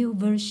the new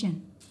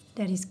version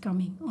that is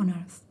coming on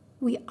earth.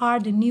 We are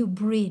the new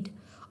breed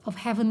of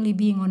heavenly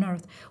being on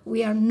earth.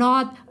 We are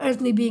not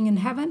earthly being in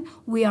heaven.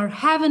 We are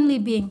heavenly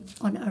being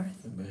on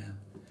earth. Amen.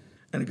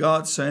 And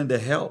God sent the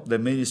help, the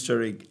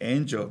ministering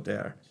angel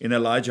there in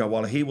Elijah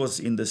while he was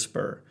in the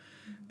spur.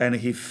 And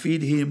he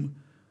fed him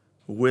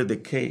with the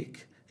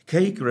cake.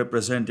 Cake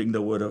representing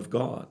the word of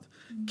God.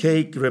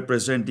 Cake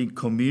representing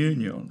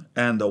communion,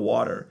 and the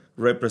water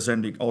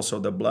representing also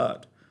the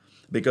blood.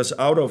 Because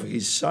out of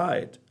his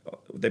side,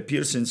 the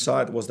piercing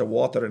side was the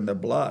water and the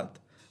blood,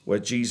 where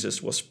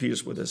Jesus was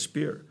pierced with a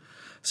spear.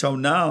 So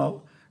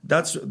now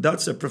that's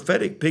a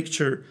prophetic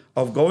picture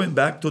of going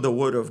back to the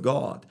Word of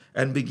God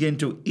and begin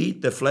to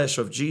eat the flesh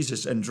of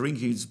Jesus and drink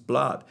his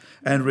blood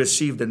and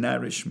receive the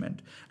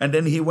nourishment. And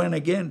then he went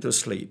again to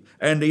sleep.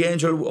 And the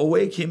angel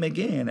awake him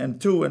again,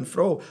 and to and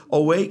fro,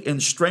 awake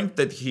and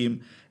strengthened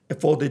him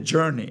for the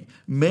journey.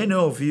 Many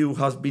of you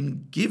have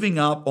been giving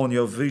up on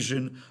your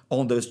vision,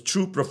 on the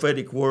true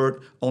prophetic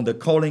word, on the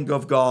calling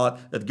of God,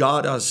 that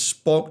God has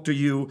spoke to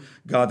you,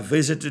 God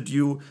visited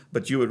you,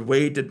 but you had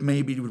waited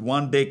maybe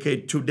 1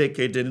 decade, 2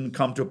 decades, didn't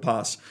come to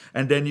pass.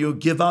 And then you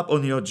give up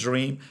on your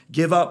dream,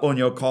 give up on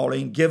your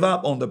calling, give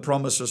up on the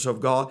promises of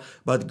God.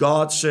 But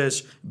God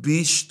says,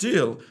 be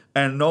still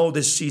and know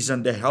this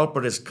season the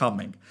helper is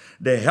coming.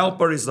 The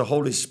helper is the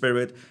Holy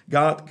Spirit.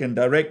 God can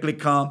directly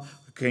come.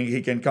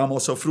 He can come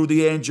also through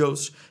the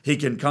angels. He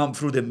can come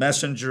through the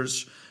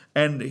messengers,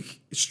 and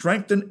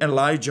strengthen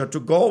Elijah to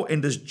go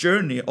in this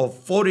journey of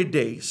 40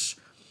 days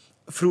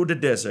through the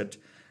desert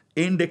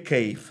in the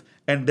cave.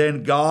 And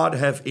then God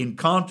have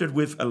encountered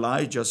with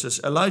Elijah, says,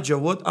 Elijah,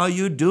 what are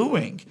you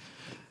doing?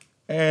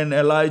 And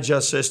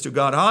Elijah says to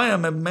God, I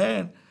am a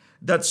man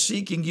that's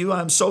seeking you.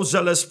 I'm so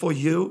zealous for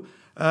you.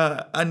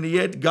 And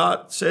yet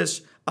God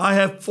says, I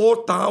have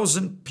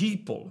 4,000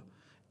 people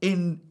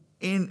in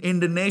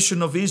the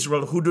nation of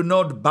Israel who do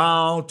not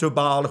bow to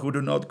Baal, who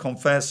do not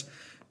confess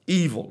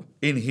evil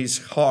in his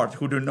heart,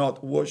 who do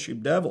not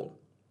worship devil.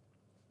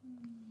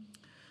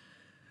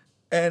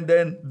 And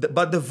then,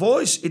 but the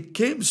voice, it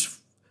came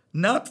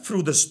not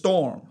through the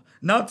storm,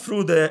 not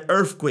through the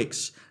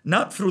earthquakes,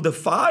 not through the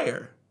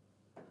fire,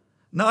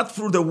 not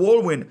through the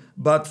whirlwind,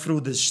 but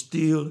through the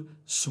still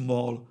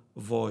small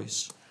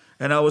voice.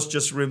 And I was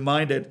just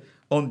reminded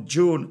on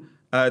June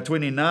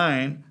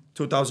 29,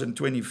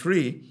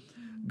 2023,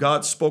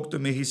 God spoke to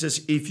me. He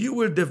says, if you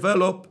will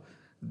develop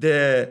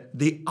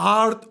the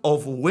art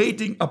of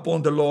waiting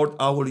upon the Lord,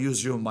 I will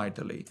use you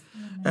mightily.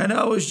 Amen. And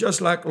I was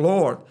just like,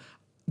 Lord,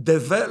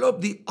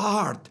 develop the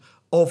art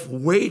of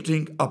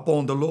waiting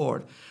upon the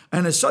Lord.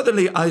 And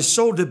suddenly I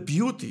saw the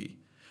beauty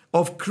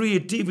of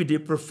creativity,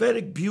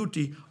 prophetic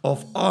beauty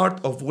of art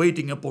of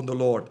waiting upon the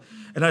Lord.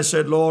 And I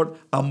said, Lord,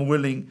 I'm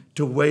willing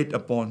to wait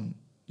upon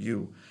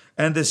you.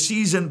 And the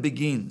season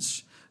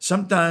begins.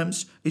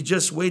 Sometimes it's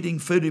just waiting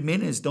 30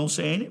 minutes, don't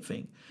say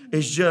anything.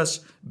 It's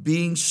just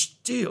being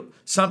still.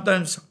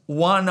 Sometimes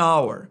 1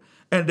 hour.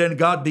 And then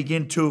God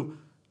begin to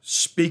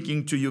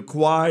speaking to you,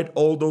 quiet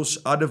all those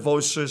other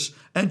voices,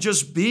 and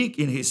just be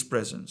in his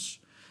presence.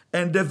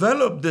 And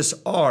develop this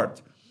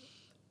art.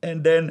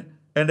 And then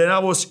I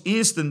was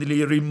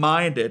instantly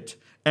reminded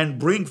and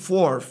bring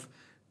forth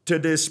to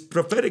this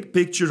prophetic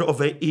picture of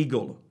an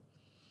eagle.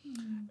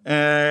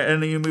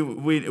 And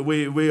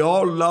we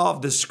all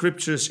love the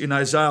scriptures in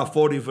Isaiah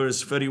 40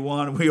 verse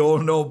 31. We all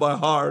know by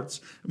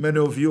heart, many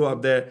of you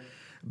up there.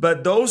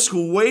 But those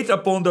who wait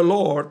upon the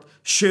Lord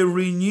shall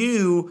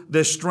renew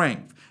their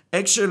strength.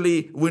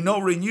 Actually, we know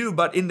renew,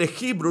 but in the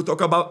Hebrew, talk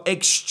about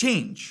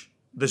exchange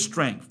the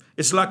strength.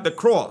 It's like the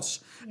cross.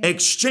 Yeah.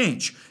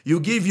 Exchange.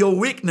 You give your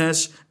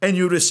weakness and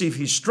you receive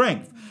his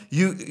strength.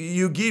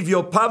 You give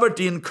your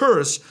poverty and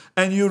curse,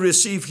 and you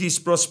receive His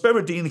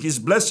prosperity and His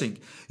blessing.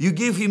 You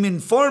give Him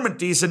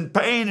infirmities and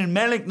pain and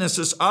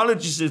malignesses,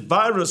 allergies,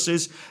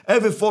 viruses,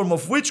 every form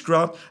of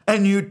witchcraft,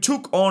 and you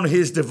took on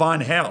His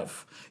divine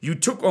health. You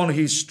took on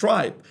His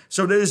stripe.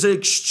 So there is an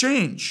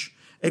exchange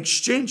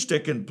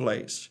taking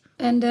place.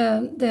 And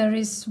there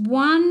is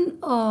one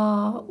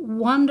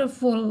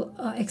wonderful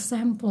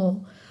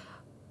example,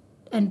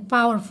 and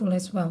powerful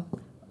as well.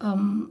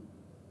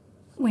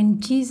 When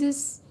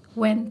Jesus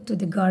went to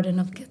the Garden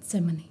of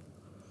Gethsemane.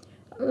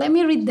 Let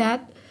me read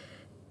that.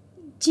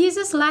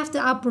 Jesus left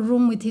the upper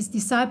room with His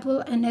disciple,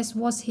 and as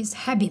was His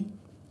habit.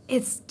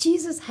 It's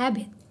Jesus'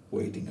 habit.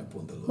 Waiting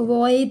upon the Lord.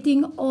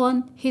 Waiting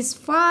on His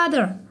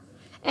Father.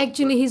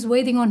 Actually, He's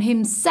waiting on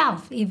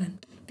Himself even,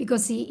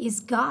 because He is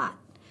God.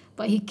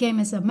 But He came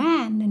as a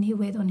man, and He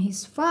waited on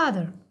His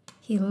Father.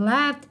 He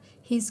left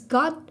His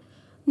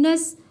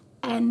godness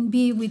and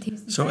be with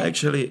His So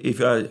actually, if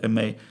I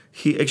may,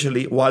 He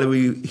actually, while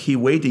He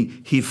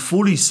waiting, He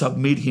fully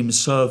submit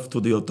Himself to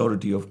the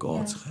authority of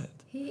God's head.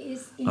 He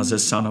is As a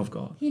Son of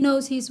God. He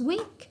knows He's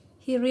weak.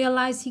 He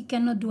realized He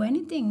cannot do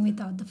anything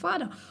without the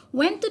Father.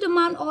 Went to the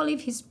Mount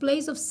Olive, His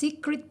place of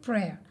secret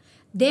prayer.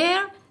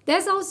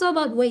 That's also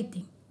about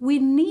waiting. We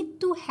need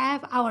to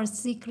have our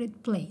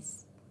secret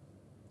place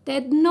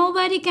that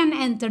nobody can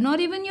enter, not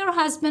even your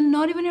husband,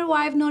 not even your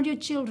wife, not your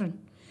children.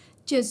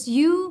 Just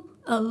you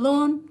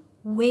alone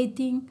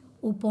waiting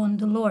upon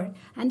the Lord.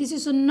 And this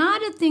is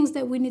another thing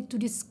that we need to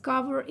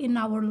discover in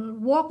our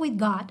walk with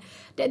God,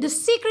 that the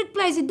secret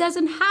place, it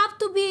doesn't have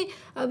to be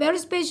a very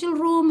special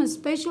room, a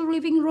special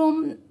living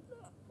room,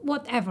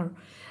 whatever.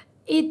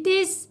 It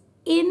is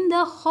in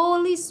the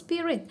Holy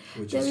Spirit.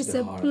 There is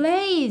a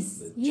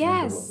place.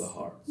 Yes.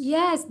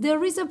 Yes,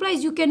 there is a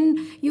place. You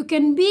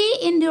can be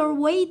in your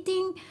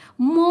waiting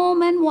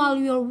moment while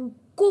you're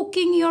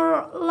cooking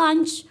your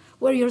lunch,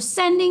 where you're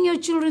sending your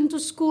children to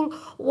school,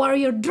 while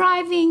you're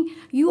driving,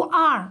 you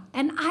are.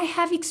 And I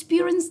have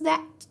experienced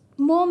that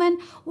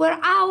moment where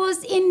I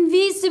was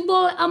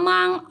invisible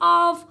among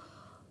of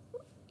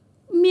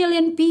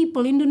million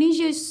people.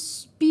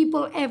 Indonesia's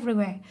people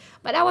everywhere.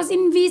 But I was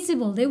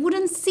invisible. They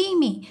wouldn't see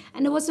me.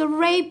 And there was a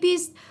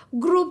rapist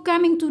group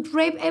coming to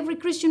rape every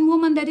Christian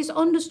woman that is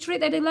on the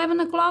street at 11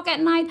 o'clock at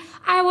night.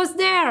 I was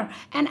there.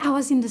 And I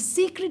was in the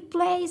secret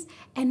place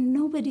and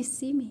nobody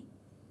see me.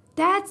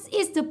 That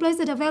is the place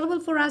that's available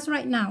for us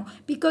right now.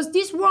 Because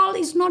this world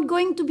is not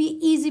going to be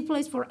easy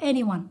place for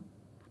anyone.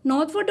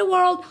 Not for the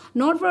world,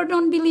 not for a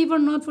non-believer,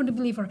 not for the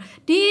believer.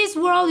 This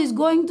world is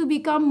going to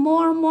become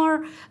more and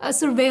more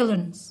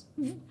surveillance.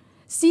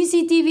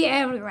 CCTV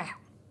everywhere.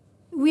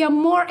 We are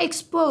more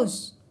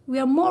exposed. We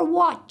are more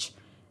watched.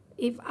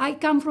 If I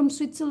come from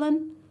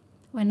Switzerland,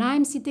 when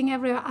I'm sitting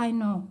everywhere, I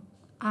know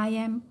I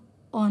am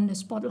on the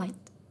spotlight.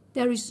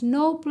 There is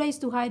no place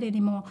to hide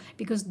anymore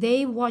because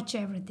they watch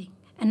everything.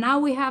 And now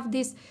we have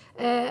this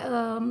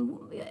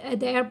at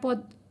the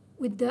airport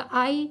with the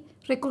eye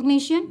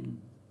recognition,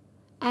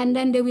 and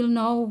then they will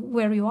know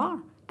where you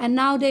are. And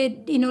now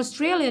in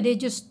Australia, they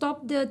just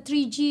stopped the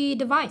 3G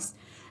device.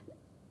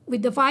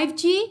 With the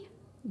 5G,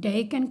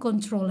 they can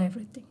control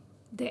everything.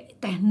 The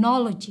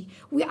technology.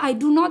 I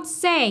do not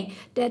say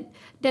that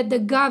the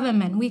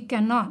government, we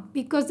cannot,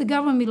 because the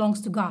government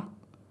belongs to God.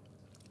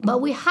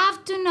 But we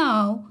have to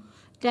know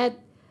that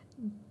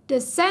the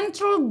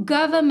central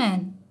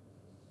government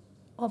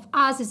of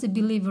us as a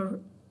believer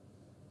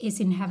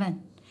is in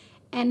heaven.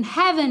 And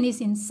heaven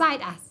is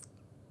inside us.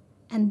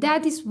 And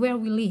that is where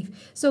we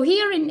live. So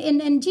here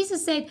and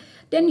Jesus said,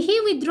 then He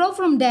withdrew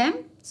from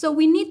them. So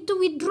we need to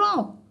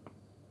withdraw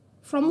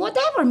from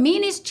whatever,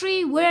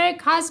 ministry,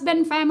 work,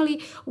 husband,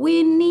 family.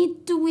 We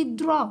need to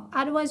withdraw.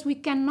 Otherwise, we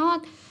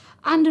cannot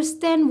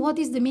understand what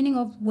is the meaning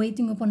of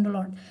waiting upon the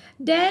Lord.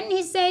 Then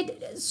He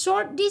said,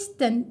 short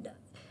distance.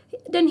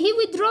 Then He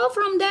withdrew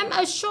from them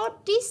a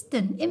short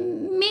distance. It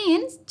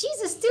means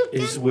Jesus still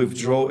can. It's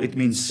withdraw, it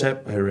means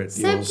separate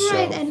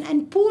yourself.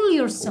 And pull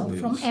yourself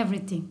from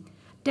everything.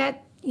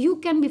 That you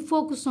can be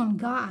focused on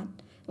God,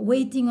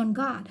 waiting on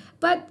God.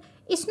 But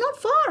it's not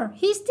far.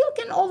 He still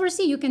can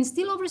oversee. You can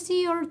still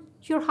oversee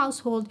your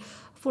household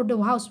for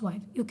the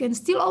housewife. You can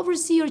still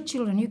oversee your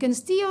children. You can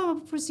still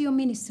oversee your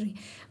ministry.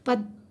 But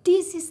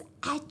this is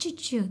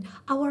attitude,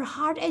 our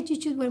heart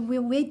attitude when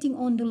we're waiting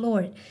on the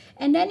Lord.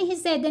 And then He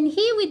said, then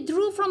He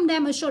withdrew from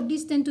them a short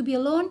distance to be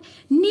alone,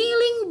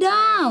 kneeling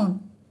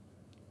down.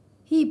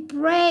 He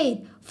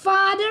prayed,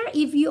 Father,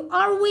 if you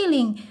are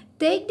willing,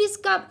 take this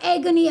cup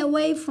agony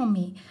away from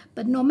me.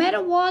 But no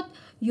matter what,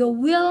 your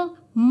will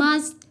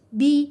must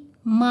be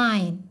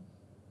mine.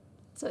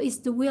 So it's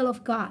the will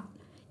of God.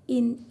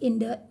 In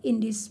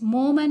this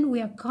moment, we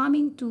are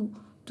coming to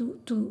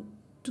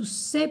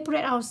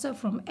separate ourselves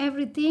from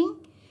everything.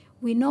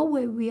 We know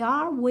where we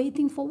are,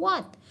 waiting for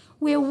what?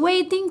 We are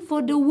waiting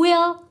for the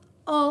will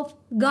of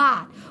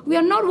God. We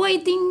are not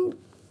waiting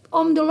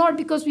on the Lord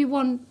because we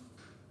want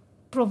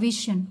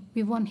provision.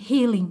 We want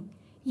healing.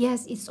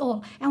 Yes, it's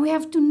all. And we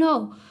have to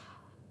know,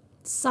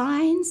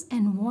 signs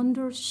and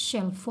wonders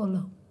shall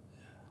follow.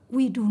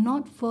 we do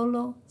not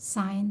follow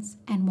signs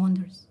and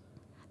wonders.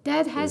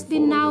 That has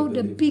been now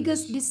the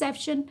biggest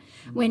deception.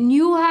 When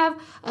you have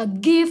a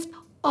gift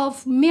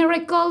of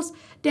miracles,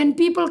 then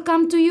people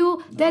come to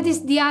you. That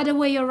is the other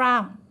way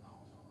around.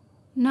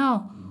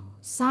 No,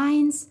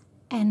 signs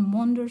and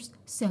wonders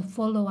shall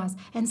follow us.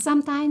 And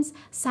sometimes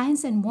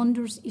signs and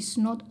wonders is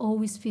not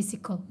always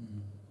physical.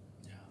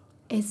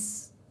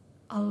 It's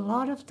a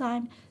lot of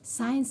time,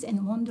 signs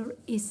and wonder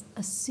is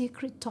a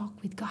secret talk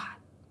with God.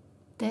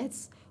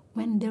 That's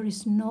when there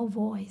is no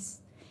voice.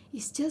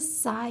 It's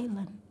just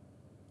silent.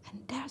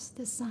 And that's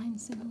the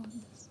signs and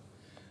wonders.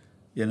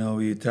 You know,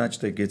 you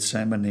touched the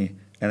Gethsemane,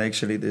 and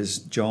actually this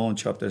John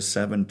chapter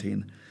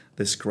 17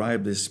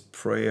 described this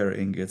prayer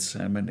in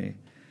Gethsemane.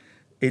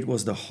 It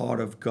was the heart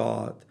of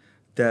God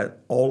that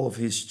all of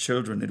his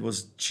children, it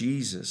was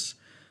Jesus,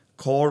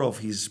 core of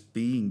his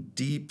being,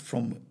 deep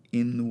from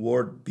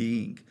inward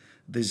being,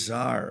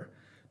 desire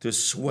to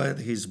sweat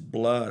his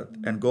blood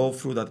and go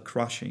through that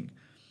crushing.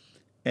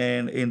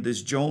 And in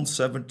this John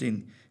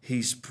 17,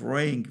 he's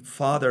praying,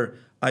 Father,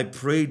 I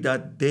pray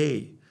that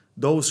they,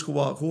 those who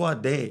are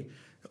they?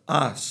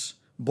 Us,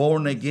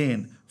 born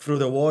again through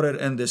the water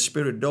and the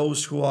Spirit,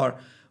 those who are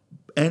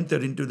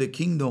entered into the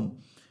kingdom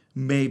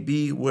may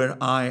be where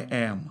I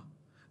am,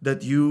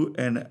 that you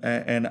and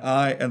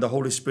I and the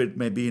Holy Spirit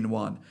may be in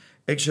one.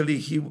 Actually,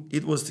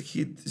 it was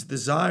his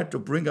desire to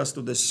bring us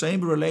to the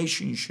same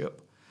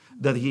relationship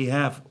that he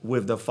have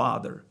with the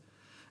Father.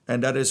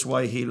 And that is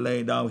why he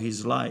laid down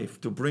his life,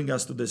 to bring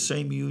us to the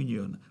same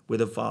union with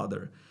the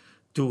Father.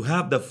 To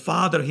have the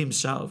Father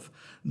himself,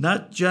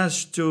 not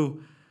just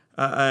to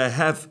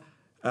have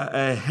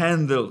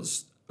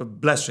handles of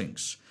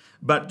blessings,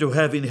 but to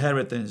have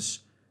inherit the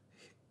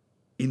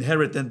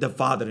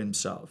Father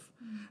himself.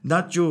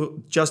 Not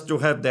just to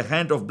have the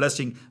hand of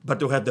blessing, but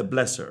to have the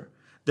blesser,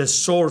 the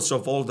source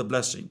of all the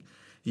blessing.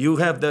 You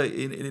have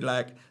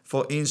like,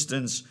 for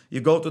instance,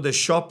 you go to the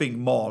shopping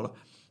mall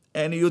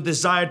and you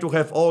desire to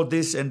have all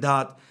this and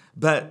that,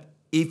 but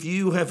if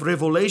you have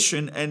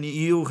revelation and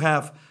you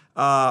have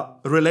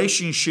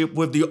relationship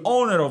with the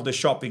owner of the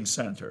shopping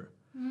center,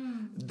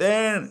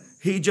 then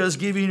he just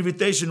give you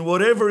invitation.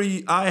 Whatever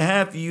I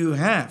have, you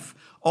have.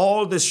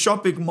 All the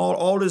shopping mall,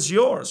 all is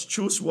yours.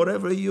 Choose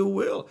whatever you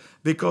will,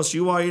 because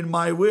you are in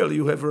my will.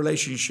 You have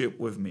relationship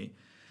with me.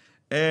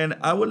 And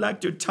I would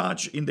like to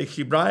touch in the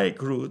Hebraic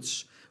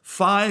roots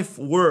 5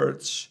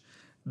 words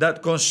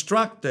that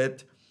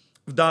constructed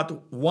that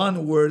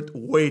one word,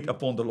 wait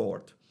upon the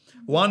Lord.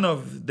 One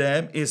of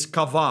them is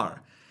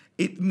caviar.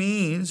 It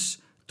means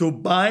to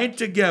bind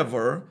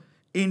together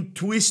in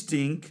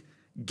twisting,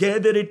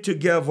 gather it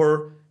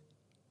together,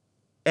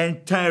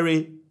 and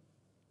tarry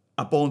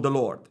upon the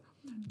Lord.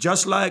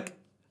 Just like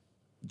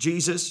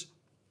Jesus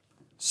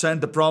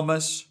sent the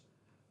promise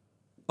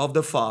of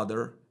the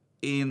Father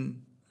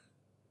in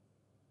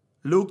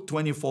Luke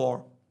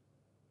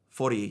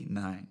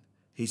 24:49.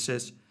 He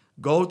says,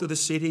 go to the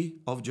city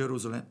of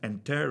Jerusalem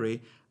and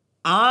tarry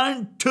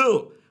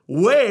until,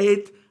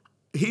 wait,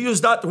 he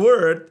used that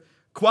word,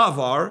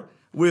 caviar,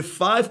 with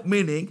 5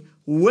 meaning,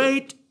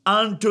 wait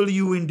until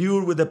you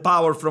endure with the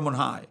power from on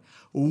high.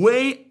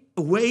 Wait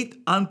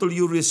until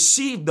you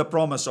receive the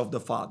promise of the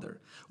Father.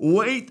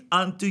 Wait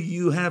until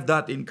you have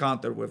that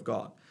encounter with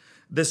God.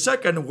 The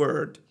second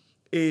word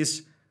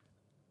is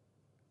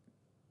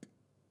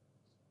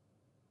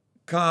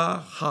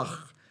Chakah,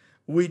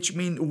 which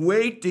means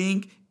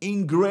waiting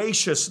in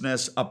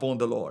graciousness upon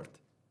the Lord.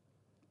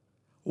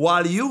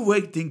 While you're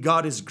waiting,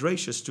 God is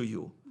gracious to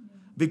you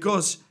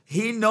because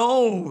he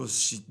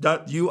knows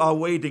that you are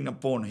waiting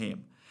upon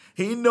him.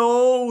 He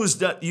knows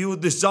that you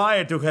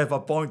desire to have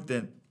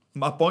appointment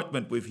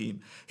with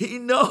him. He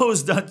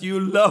knows that you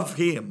love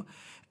him.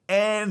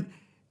 And,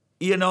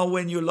 you know,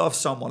 when you love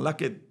someone,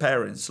 like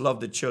parents love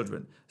the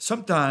children,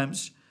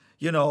 sometimes,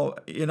 you know,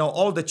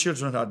 all the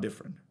children are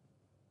different.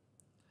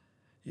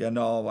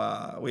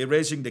 We're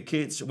raising the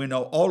kids. We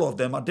know all of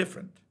them are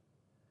different.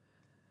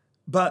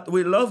 But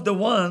we love the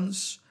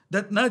ones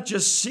that not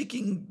just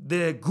seeking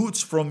the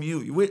goods from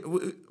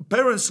you.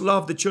 Parents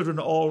love the children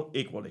all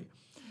equally.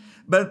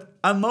 But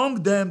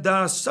among them, there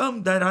are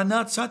some that are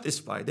not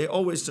satisfied. They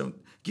always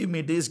give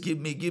me this, give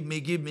me.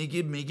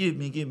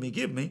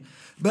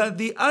 But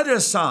the other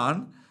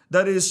son,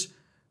 that is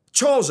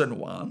chosen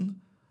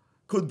one,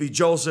 could be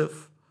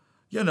Joseph,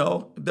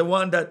 the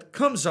one that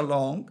comes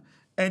along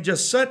and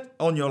just sit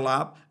on your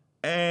lap,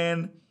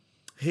 and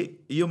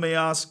you may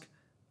ask,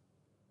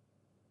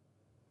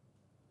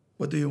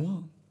 what do you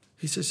want?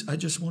 He says, I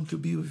just want to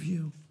be with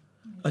you.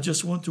 I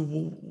just want to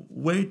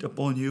wait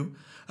upon you.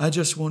 I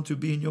just want to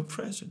be in your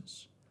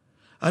presence.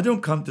 I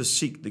don't come to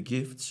seek the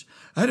gifts.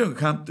 I don't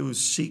come to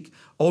seek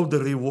all the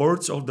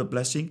rewards, all the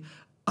blessing.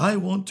 I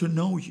want to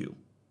know you.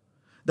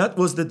 That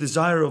was the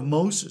desire of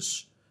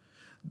Moses.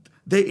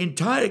 The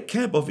entire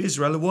camp of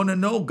Israel want to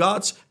know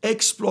God's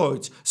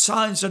exploits,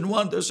 signs and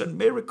wonders and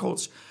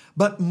miracles.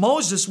 But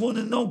Moses want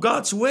to know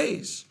God's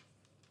ways.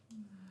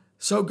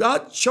 So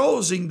God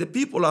choosing the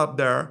people out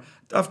there,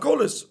 of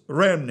course,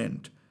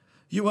 remnant.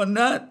 You are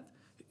not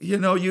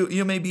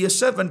you may be a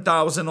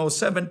 7,000 or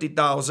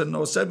 70,000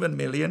 or 7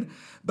 million,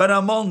 but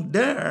among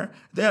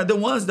they are the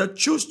ones that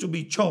choose to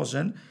be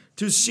chosen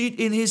to sit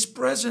in his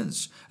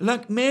presence,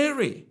 like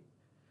Mary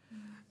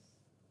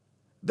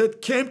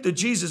that came to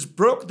Jesus,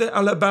 broke the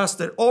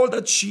alabaster, all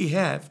that she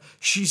had.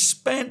 She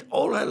spent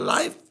all her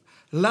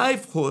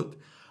lifehood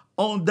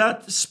on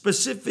that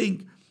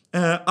specific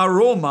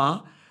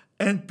aroma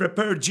and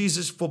prepared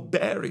Jesus for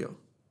burial.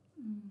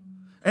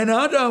 And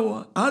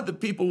other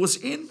people was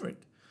inward.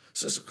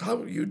 Says, how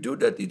do you do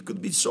that? It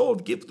could be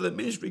sold, give to the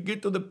ministry,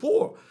 give to the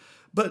poor.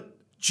 But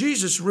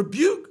Jesus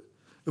rebuked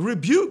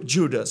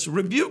Judas,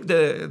 rebuked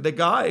the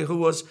guy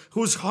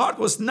whose heart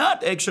was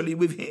not actually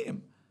with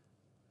him.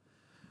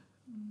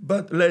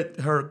 But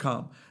let her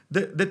come.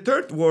 The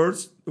third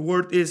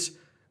word is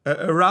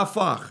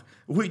Raphah,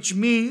 which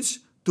means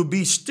to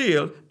be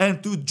still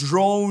and to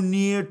draw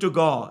near to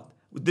God.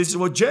 This is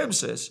what James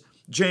says.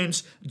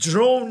 James,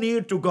 draw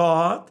near to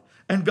God,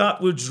 and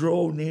God will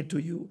draw near to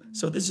you.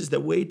 So this is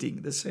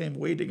the same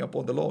waiting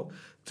upon the Lord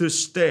to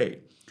stay.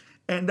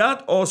 And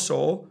that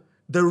also,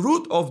 the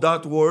root of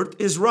that word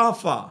is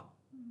Rapha.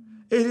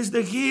 It is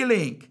the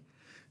healing.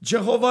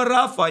 Jehovah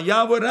Rapha,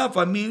 Yahweh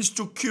Rapha means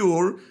to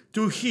cure,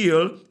 to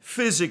heal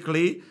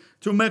physically,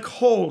 to make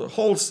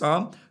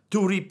wholesome,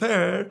 to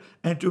repair,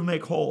 and to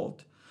make whole.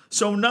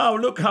 So now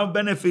look how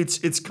benefits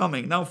it's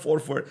coming. Now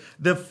fourth word.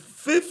 The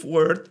fifth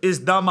word is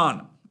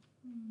Daman,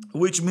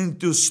 which means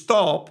to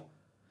stop,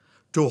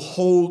 to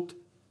hold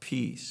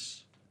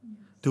peace,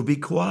 to be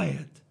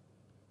quiet,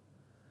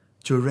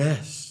 to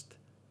rest.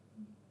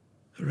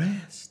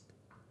 Rest.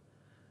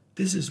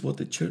 This is what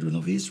the children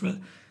of Israel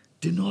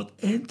did not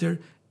enter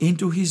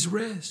into his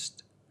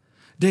rest.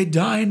 They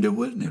die in the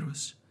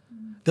wilderness.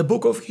 The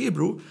book of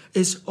Hebrew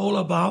is all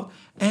about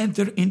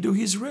enter into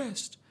his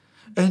rest.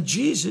 And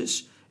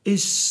Jesus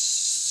is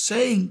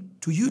saying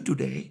to you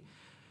today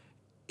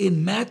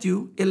in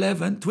Matthew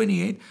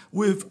 11:28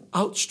 with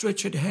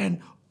outstretched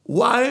hand,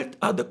 wide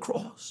at the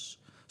cross,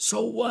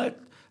 so wide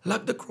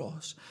like the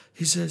cross.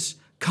 He says,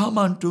 come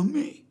unto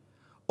me,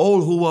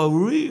 all who are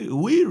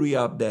weary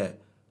up there.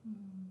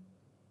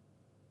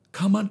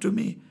 Come unto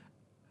me,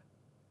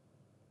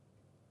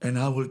 and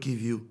I will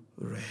give you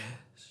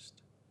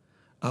rest.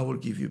 I will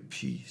give you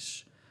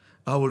peace.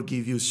 I will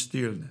give you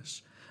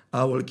stillness.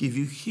 I will give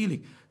you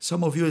healing.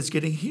 Some of you is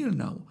getting healed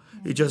now.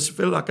 Yes. You just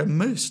feel like a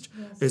mist.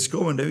 Yes. It's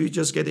going there. You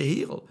just get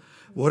healed.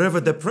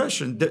 Whatever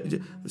depression,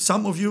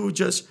 some of you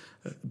just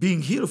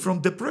being healed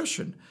from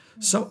depression,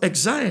 some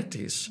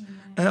anxieties,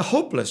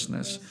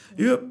 hopelessness.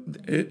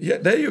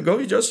 There you go.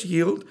 You just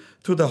healed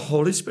to the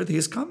Holy Spirit.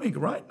 He's coming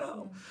right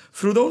now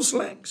through those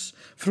links.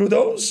 Through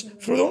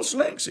those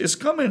links, is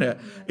coming there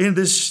in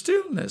this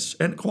stillness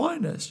and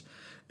quietness,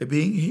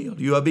 being healed.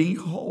 You are being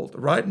whole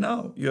right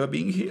now. You are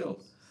being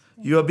healed.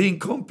 You are being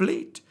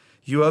complete.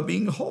 You are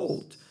being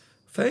whole.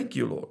 Thank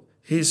you, Lord.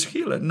 He's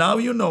healer. Now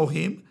you know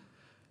him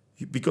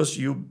because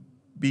you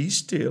be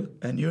still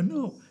and you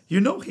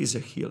know he's a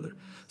healer.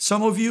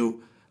 Some of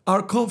you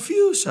are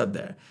confused out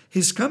there.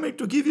 He's coming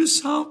to give you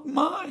sound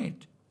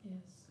mind.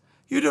 Yes.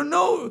 You don't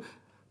know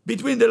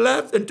between the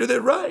left and to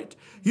the right.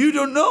 You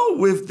don't know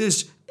with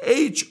this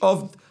age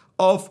of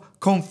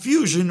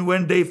confusion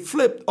when they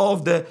flipped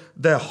off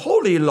the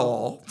holy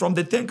law from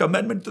the Ten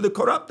Commandments to the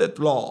corrupted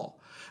law.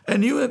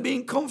 And you are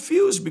being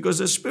confused because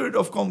the spirit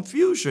of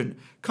confusion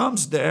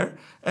comes there,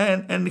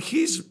 and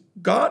he's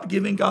God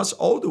giving us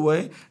all the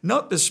way,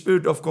 not the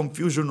spirit of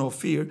confusion or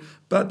fear,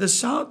 but the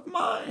sound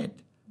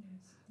mind.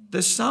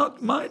 The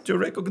sound mind to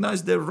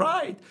recognize the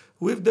right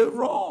with the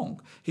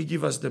wrong. He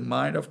gives us the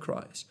mind of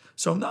Christ.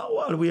 So now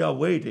while we are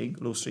waiting,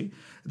 Lucy,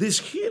 this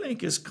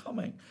healing is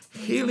coming.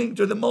 Healing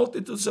to the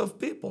multitudes of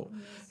people.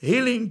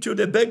 Healing to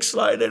the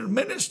backslided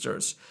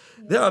ministers.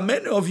 There are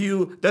many of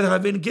you that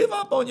have been give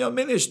up on your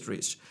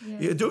ministries.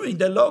 During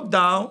the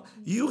lockdown,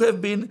 you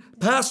have been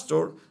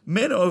pastor,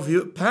 many of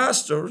you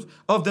pastors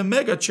of the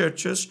mega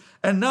churches,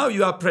 and now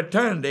you are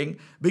pretending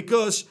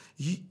because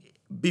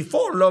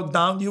before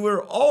lockdown, you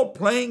were all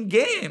playing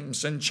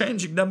games and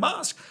changing the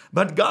mask.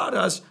 But God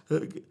has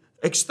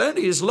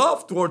extended his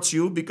love towards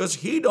you because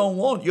he don't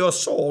want your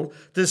soul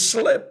to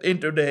slip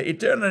into the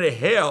eternal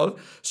hell.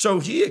 So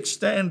he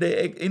extends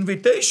the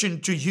invitation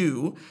to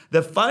you,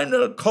 the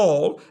final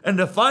call and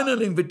the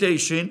final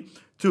invitation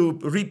to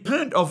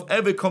repent of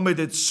every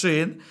committed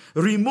sin,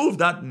 remove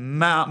that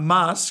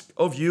mask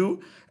of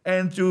you,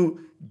 and to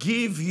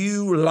give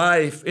you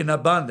life in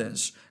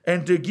abundance,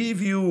 and to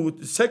give you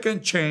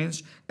second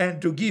chance,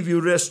 and to give you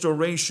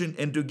restoration,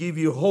 and to give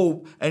you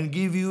hope, and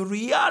give you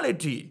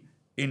reality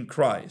in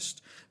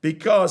Christ.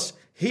 Because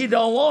he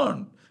don't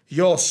want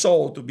your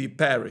soul to be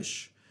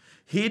perished.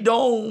 He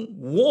don't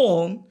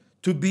want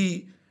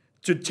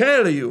to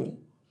tell you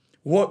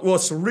what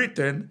was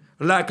written,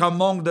 like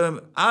among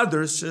the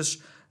others says,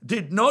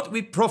 did not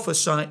we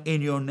prophesy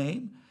in your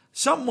name?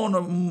 Some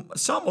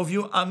of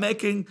you are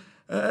making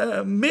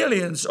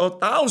millions or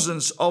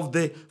thousands of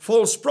the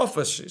false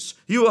prophecies.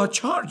 You are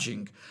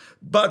charging.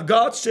 But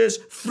God says,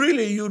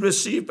 freely you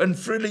receive and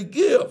freely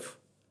give.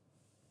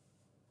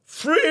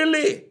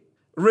 freely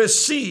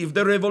receive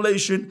the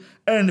revelation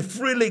and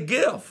freely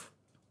give.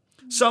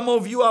 Some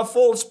of you are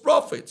false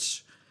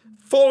prophets,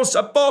 false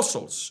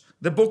apostles.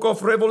 The book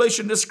of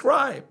Revelation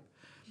describes.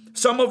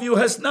 Some of you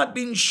has not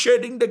been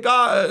shedding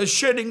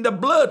the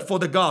blood for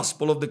the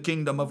gospel of the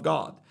kingdom of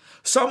God.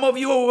 Some of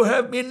you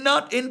have been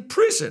not in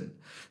prison.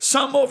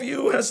 Some of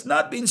you has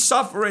not been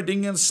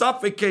suffering and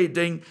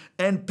suffocating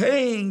and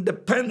paying the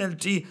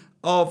penalty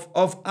of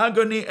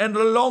agony and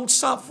long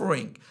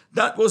suffering.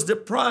 That was the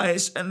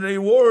price and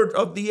reward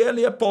of the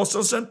early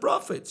apostles and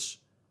prophets.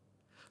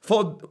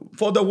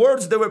 For the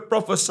words they were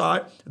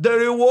prophesied, the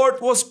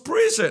reward was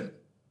prison.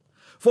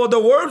 For the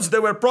words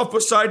that were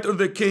prophesied to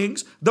the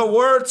kings, the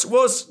words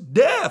was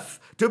death,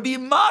 to be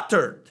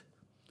martyred.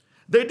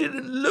 They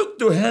didn't look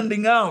to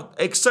handing out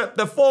except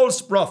the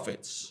false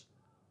prophets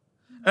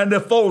and the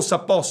false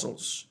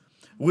apostles,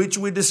 which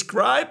we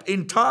describe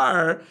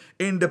entire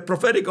in the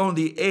prophetic on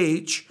the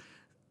age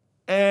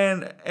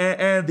and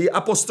the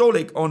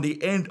apostolic on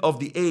the end of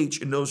the age.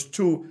 In those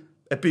two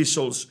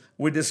epistles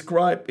we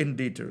describe in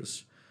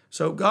details.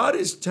 So God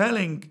is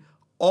telling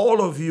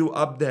all of you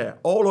up there,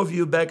 all of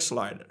you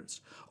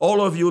backsliders,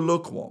 all of you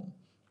lukewarm,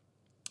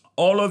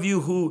 all of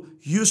you who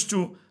used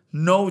to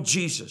know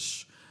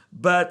Jesus,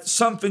 but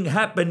something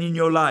happened in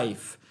your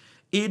life,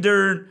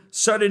 either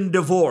sudden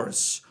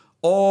divorce,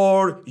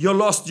 or you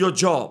lost your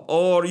job,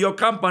 or your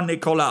company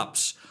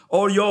collapsed,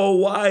 or your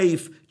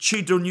wife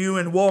cheat on you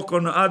and walk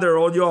on other,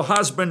 or your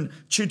husband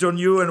cheat on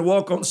you and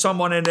walk on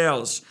someone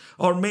else,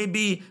 or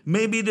maybe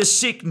the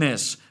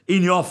sickness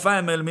in your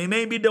family,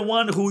 maybe the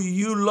one who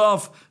you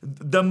love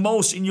the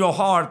most in your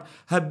heart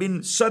have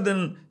been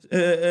suddenly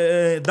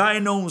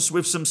diagnosed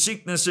with some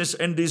sicknesses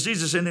and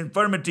diseases and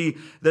infirmity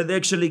that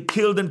actually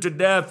killed them to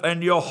death,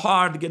 and your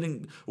heart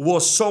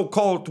was so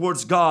cold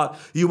towards God.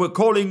 You were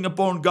calling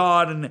upon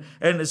God,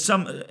 and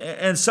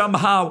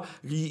somehow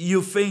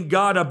you think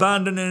God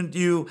abandoned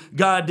you.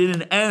 God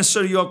didn't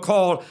answer your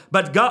call,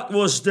 but God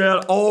was there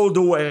all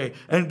the way,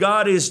 and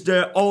God is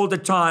there all the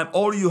time.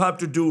 All you have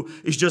to do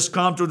is just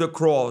come to the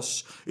cross.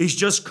 Is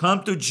just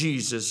come to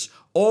Jesus.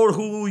 Or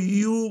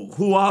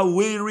who are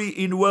weary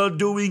in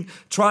well-doing,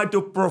 try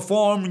to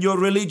perform your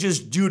religious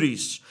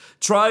duties.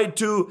 Try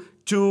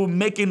to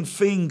making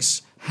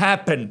things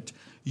happen.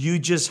 You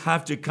just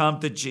have to come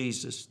to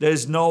Jesus.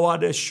 There's no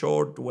other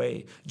short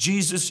way.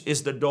 Jesus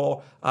is the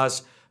door.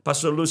 As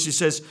Pastor Lucy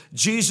says,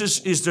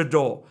 Jesus is the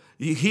door.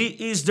 He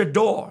is the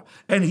door.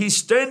 And He's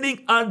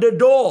standing at the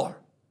door.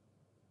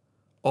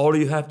 All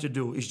you have to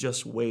do is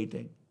just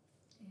waiting.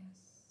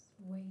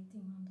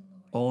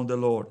 On the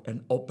Lord,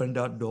 and open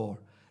that door,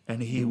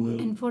 and He will.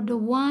 And for the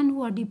one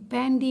who are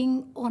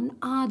depending on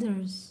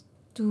others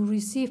to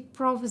receive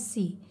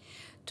prophecy,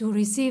 to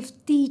receive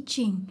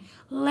teaching,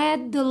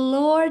 let the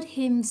Lord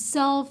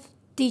Himself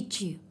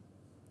teach you.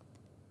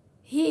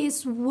 He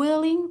is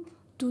willing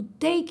to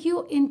take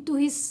you into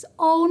His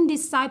own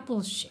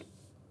discipleship.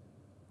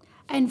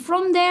 And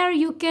from there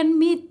you can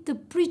meet the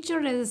preacher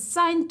that is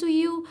assigned to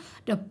you,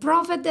 the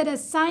prophet that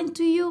is assigned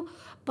to you,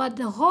 but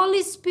the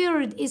Holy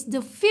Spirit is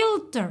the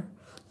filter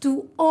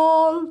to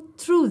all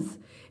truth,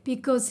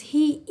 because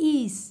He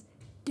is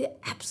the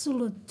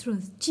absolute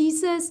truth.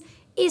 Jesus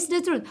is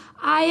the truth.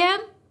 I am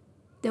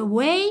the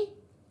way,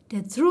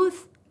 the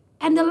truth,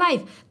 and the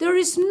life. There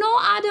is no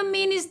other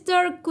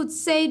minister could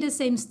say the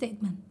same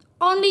statement.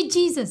 Only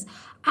Jesus.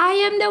 I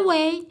am the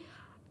way,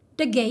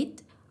 the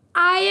gate.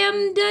 I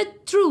am the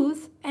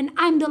truth, and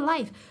I'm the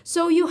life.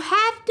 So you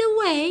have the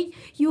way,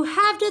 you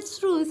have the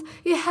truth,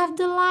 you have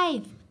the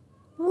life.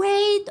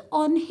 Wait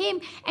on Him,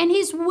 and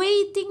He's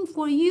waiting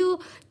for you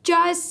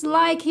just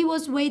like He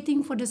was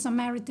waiting for the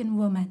Samaritan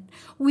woman.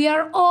 We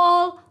are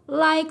all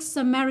like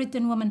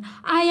Samaritan woman.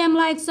 I am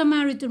like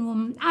Samaritan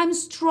woman. I'm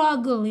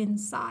struggling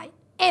inside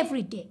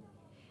every day.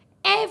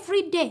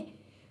 Every day.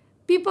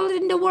 People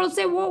in the world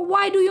say, well,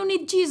 why do you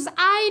need Jesus?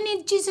 I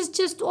need Jesus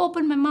just to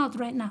open my mouth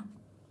right now.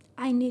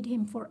 I need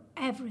Him for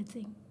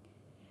everything.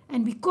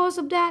 And because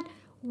of that,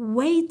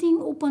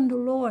 waiting upon the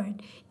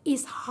Lord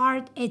is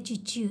heart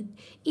attitude.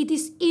 It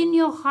is in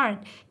your heart.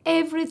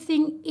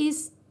 Everything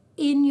is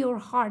in your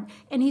heart.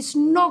 And He's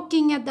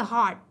knocking at the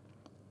heart.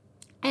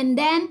 And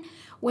then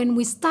when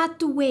we start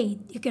to wait,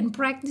 you can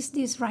practice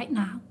this right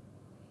now.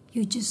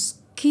 You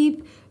just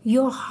keep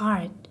your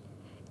heart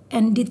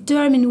and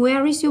determine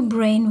where is your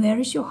brain, where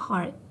is your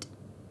heart,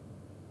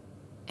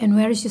 and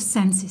where is your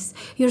senses.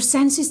 Your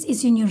senses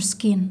is in your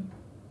skin.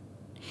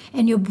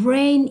 And your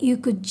brain, you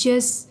could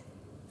just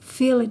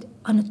feel it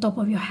on the top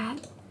of your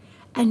head.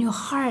 And your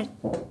heart,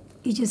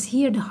 you just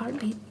hear the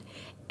heartbeat.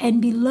 And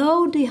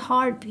below the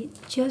heartbeat,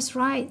 just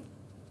right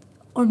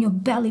on your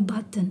belly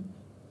button,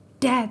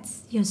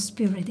 that's your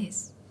spirit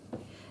is.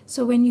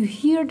 So when you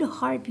hear the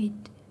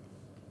heartbeat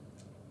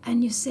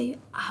and you say,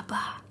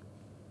 Abba,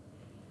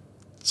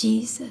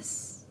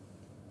 Jesus,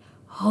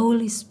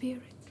 Holy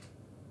Spirit,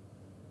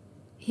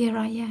 here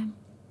I am.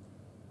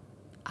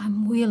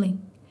 I'm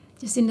willing.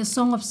 Just in the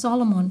Song of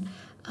Solomon,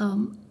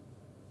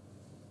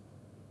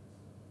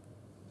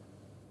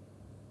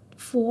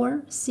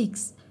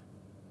 4:6,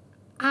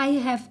 I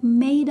have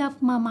made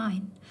up my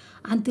mind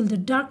until the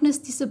darkness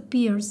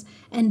disappears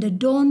and the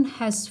dawn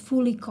has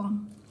fully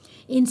come.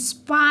 In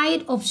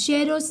spite of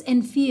shadows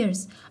and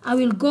fears, I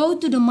will go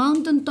to the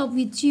mountaintop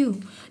with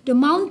you, the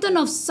mountain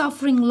of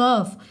suffering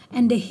love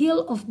and the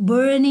hill of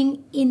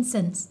burning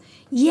incense.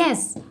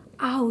 Yes,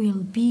 I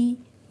will be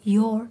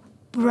your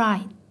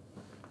bride.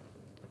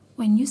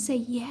 When you say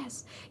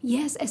yes,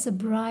 yes as a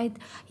bride,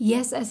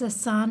 yes as a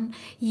son,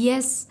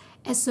 yes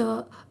as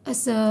a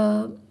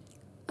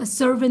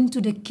servant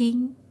to the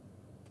king,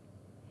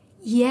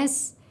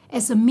 yes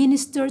as a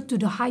minister to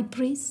the high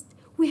priest,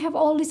 we have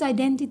all this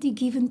identity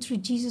given through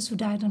Jesus who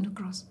died on the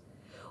cross.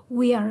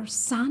 We are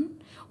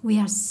son, we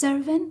are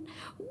servant,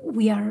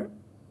 we are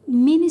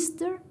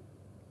minister,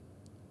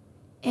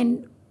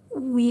 and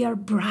we are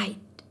bride.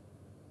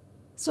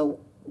 So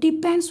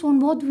depends on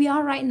what we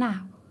are right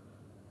now.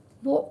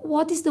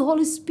 What is the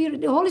Holy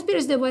Spirit? The Holy Spirit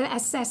is the way to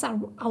assess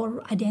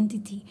our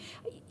identity.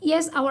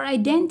 Yes, our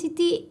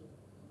identity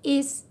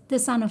is the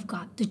Son of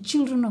God, the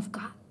children of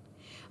God.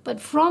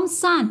 But from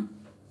son,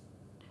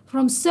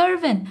 from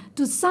servant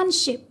to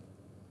sonship,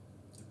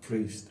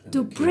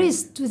 to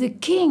priest, to the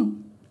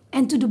king,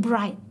 and to the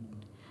bride.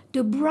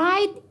 The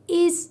bride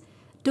is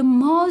the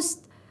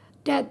most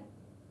that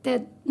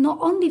not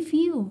only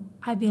few,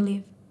 I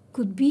believe,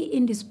 could be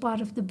in this part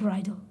of the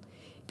bridal.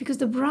 Because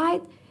the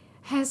bride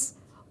has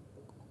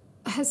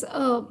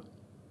a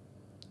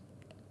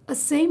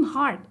same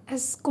heart,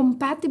 has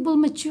compatible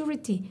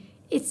maturity.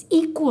 It's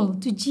equal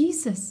to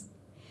Jesus.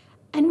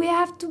 And we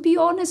have to be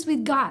honest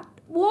with God.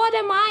 What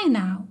am I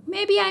now?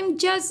 Maybe I'm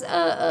just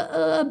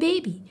a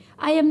baby.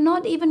 I am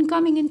not even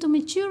coming into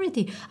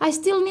maturity. I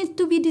still need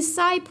to be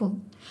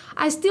discipled.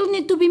 I still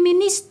need to be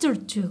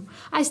ministered to.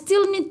 I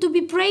still need to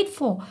be prayed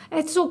for.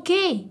 It's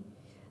okay.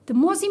 The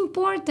most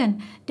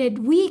important that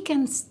we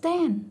can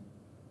stand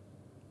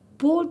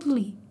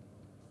boldly,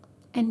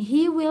 and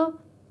He will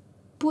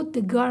put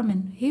the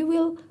garment. He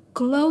will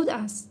clothe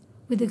us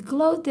with the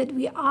clothes that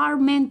we are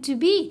meant to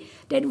be,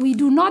 that we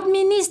do not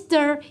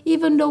minister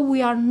even though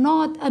we are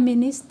not a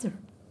minister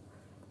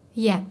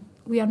yet.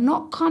 We are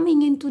not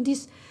coming into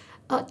this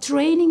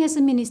training as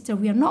a minister.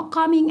 We are not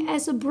coming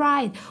as a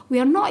bride. We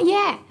are not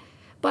yet.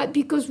 But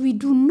because we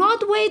do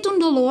not wait on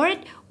the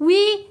Lord,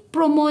 we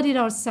promoted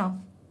ourselves.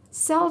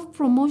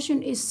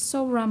 Self-promotion is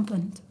so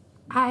rampant.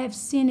 I have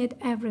seen it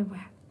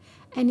everywhere.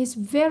 And it's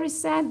very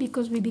sad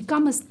because we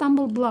become a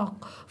stumble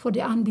block for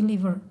the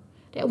unbeliever.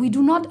 That we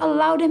do not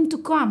allow them to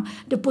come.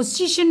 The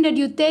position that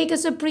you take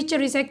as a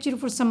preacher is actually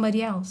for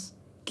somebody else.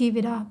 Give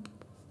it up.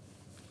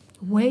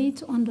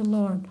 Wait on the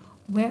Lord.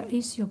 Where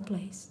is your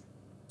place?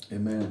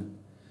 Amen.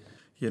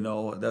 You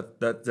know,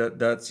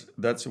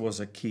 that was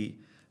a key,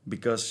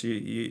 because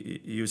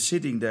you're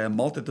sitting there,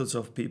 multitudes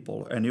of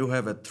people, and you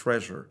have a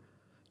treasure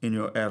in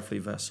your earthly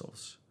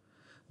vessels.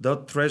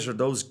 That treasure,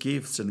 those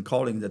gifts and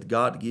calling that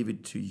God gave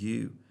it to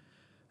you,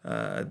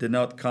 did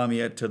not come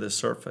yet to the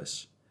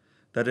surface.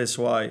 That is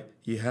why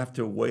you have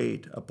to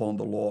wait upon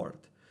the Lord.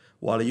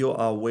 While you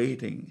are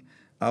waiting,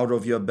 out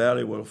of your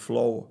belly will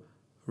flow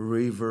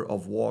river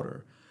of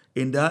water.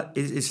 In that,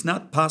 it's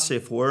not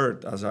passive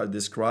word as I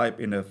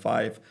described in the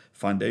 5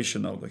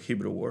 foundational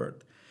Hebrew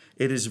word.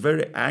 It is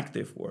very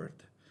active word.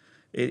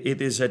 It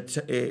is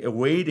a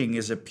waiting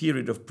is a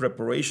period of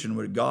preparation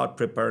where God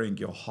preparing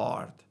your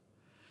heart.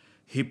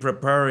 He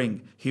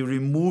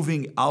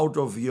removing out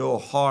of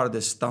your heart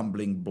the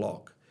stumbling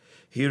block.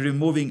 He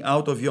removing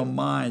out of your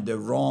mind the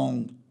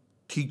wrong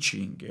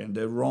teaching and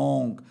the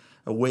wrong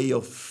way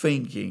of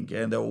thinking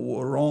and the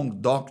wrong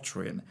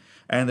doctrine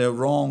and the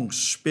wrong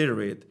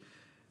spirit.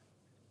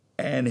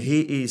 And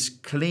He is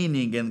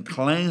cleaning and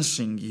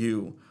cleansing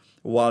you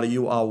while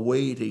you are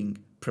waiting,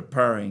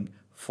 preparing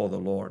for the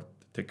Lord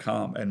to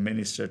come and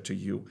minister to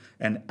you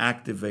and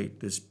activate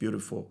this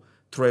beautiful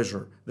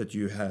treasure that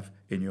you have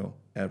in your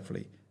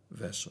earthly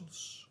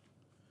vessels.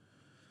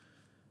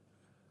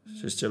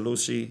 Sister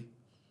Lucy,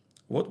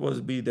 what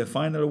will be the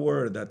final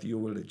word that you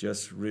will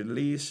just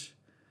release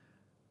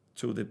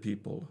to the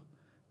people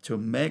to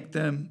make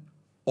them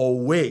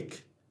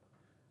awake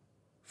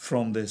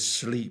from the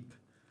sleep?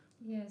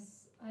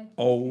 Yes.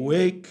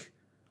 Awake,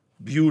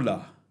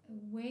 Beulah.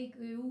 Awake,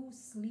 you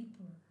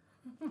sleeper.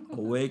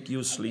 Awake,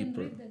 you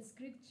sleeper. I can read that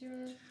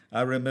scripture.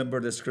 I remember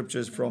the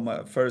scriptures from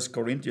 1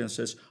 Corinthians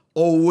says,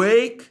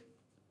 awake,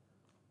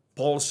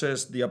 Paul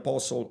says, the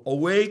apostle,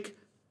 awake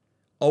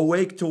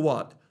to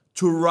what?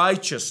 To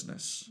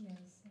righteousness. Yes.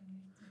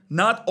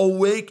 Not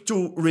awake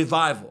to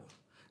revival.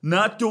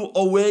 Not to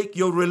awake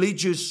your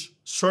religious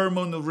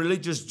sermon or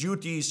religious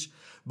duties,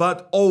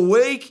 but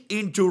awake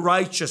into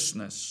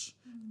righteousness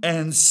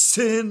and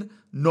sin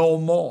no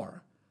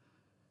more.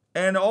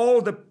 And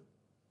all the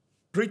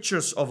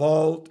preachers of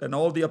old and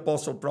all the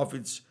apostle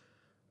prophets,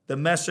 the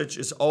message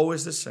is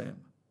always the same.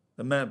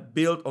 The man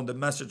built on the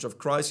message of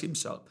Christ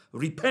Himself.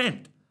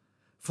 Repent,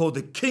 for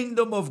the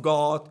kingdom of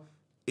God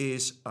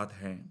is at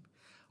hand.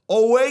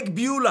 Awake,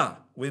 Beulah.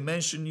 We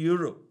mentioned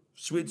Europe,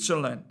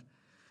 Switzerland,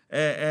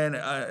 and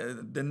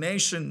the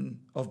nation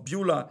of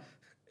Beulah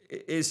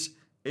is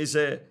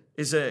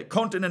a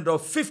continent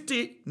of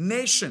 50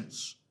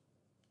 nations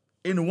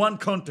in one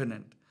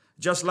continent.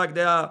 Just like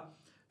there are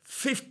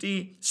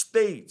 50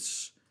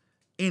 states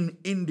in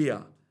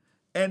India.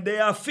 And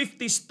there are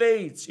 50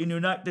 states in the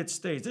United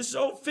States. This is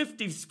all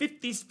 50s.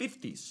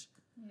 Yes.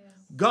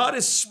 God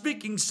is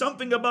speaking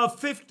something about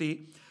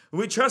 50,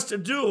 which has to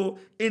do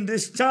in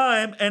this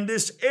time and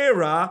this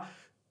era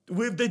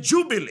with the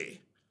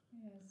Jubilee.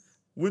 Yes.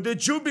 With the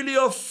Jubilee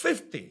of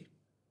 50.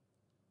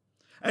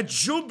 A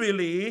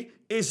Jubilee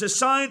is a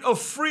sign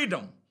of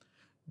freedom.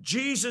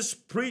 Jesus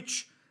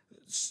preached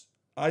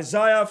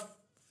Isaiah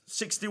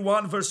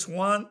 61 verse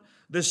 1,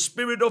 the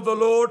Spirit of the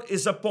Lord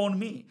is upon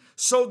me.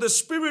 So the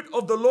Spirit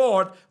of the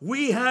Lord,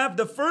 we have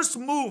the first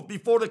move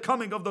before the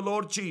coming of the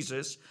Lord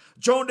Jesus,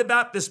 John the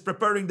Baptist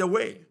preparing the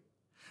way.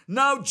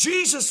 Now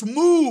Jesus'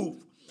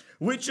 move,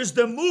 which is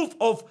the move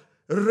of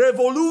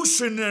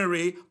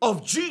revolutionary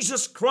of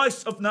Jesus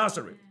Christ of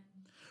Nazareth.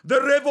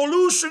 The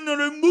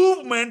revolutionary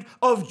movement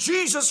of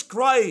Jesus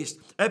Christ.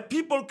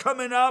 People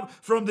coming up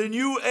from the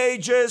New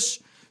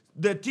Ages,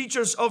 the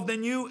teachers of the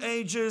New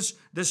Ages,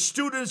 the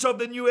students of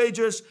the New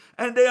Ages,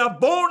 and they are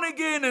born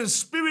again and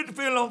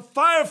spirit-filled on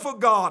fire for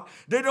God.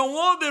 They don't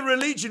want the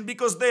religion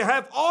because they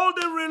have all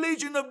the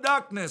religion of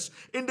darkness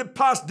in the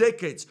past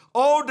decades.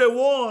 All they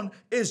want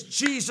is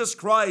Jesus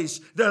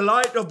Christ, the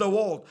light of the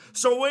world.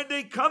 So when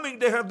they coming,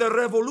 they have the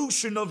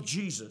revolution of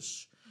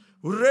Jesus.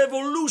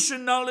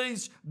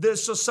 Revolutionize the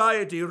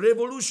society,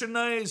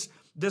 revolutionize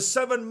the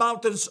 7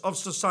 mountains of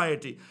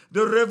society,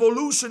 the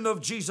revolution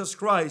of Jesus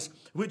Christ,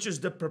 which is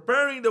the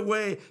preparing the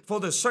way for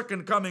the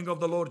second coming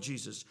of the Lord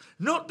Jesus.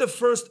 Not the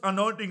first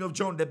anointing of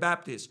John the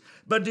Baptist,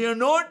 but the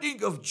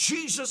anointing of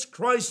Jesus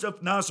Christ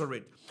of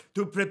Nazareth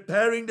to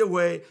preparing the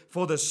way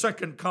for the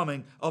second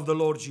coming of the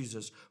Lord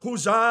Jesus,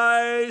 whose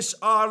eyes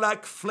are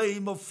like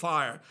flame of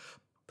fire.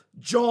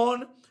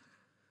 John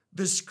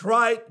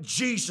described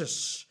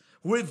Jesus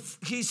with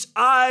his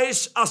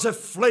eyes as a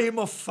flame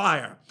of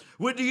fire,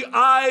 with the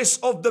eyes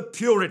of the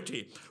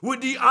purity,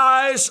 with the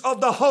eyes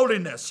of the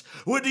holiness,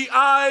 with the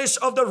eyes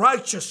of the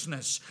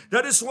righteousness.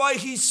 That is why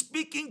he's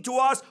speaking to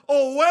us,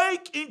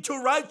 awake into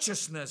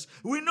righteousness.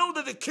 We know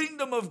that the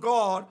kingdom of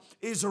God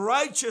is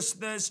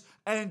righteousness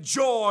and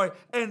joy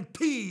and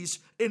peace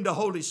in the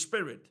Holy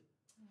Spirit.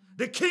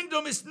 The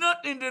kingdom is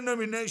not in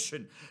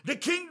denomination. The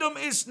kingdom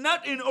is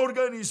not in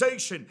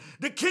organization.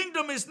 The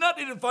kingdom is not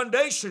in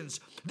foundations.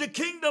 The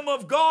kingdom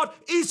of God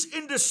is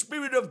in the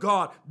Spirit of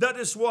God. That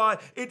is why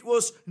it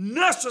was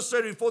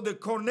necessary for the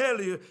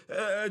Cornelius,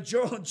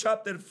 John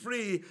chapter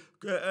 3,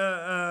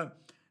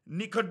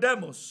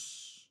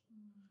 Nicodemus,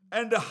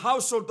 and the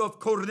household of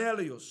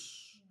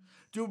Cornelius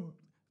to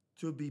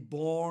be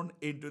born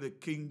into the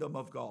kingdom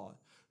of God,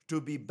 to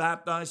be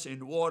baptized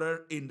in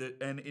water in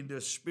the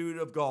Spirit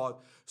of God,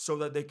 so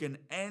that they can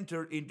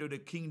enter into the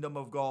kingdom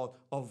of God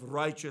of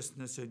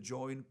righteousness and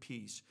joy and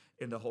peace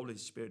in the Holy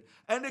Spirit.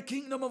 And the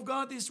kingdom of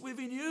God is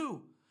within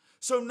you.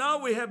 So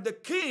now we have the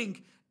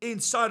King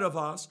inside of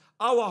us,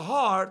 our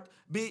heart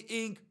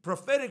being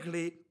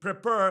prophetically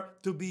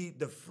prepared to be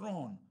the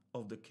throne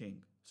of the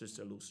King,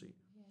 Sister Lucy.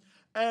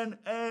 Yes.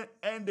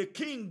 And the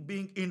King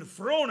being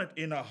enthroned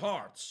in our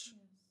hearts.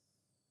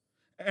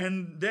 Yes.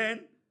 And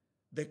then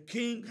the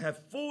King have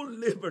full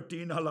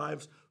liberty in our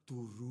lives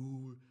to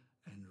rule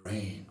and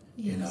reign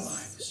in our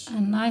lives.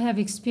 And I have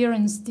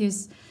experienced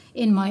this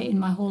in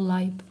my whole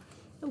life.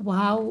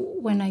 How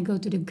when I go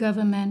to the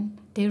government,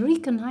 they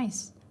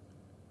recognize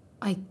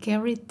I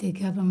carried the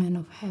government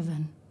of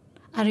heaven.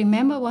 I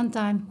remember one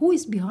time, who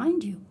is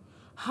behind you?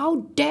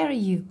 How dare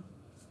you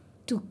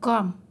to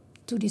come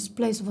to this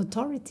place of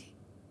authority?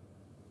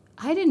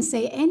 I didn't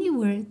say any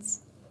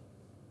words,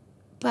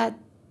 but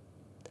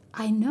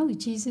I know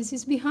Jesus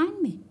is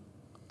behind me.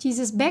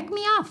 Jesus backed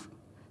me off.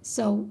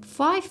 So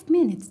 5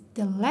 minutes,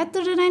 the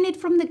letter that I need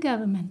from the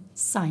government,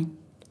 signed.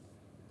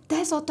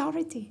 That's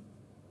authority.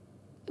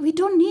 We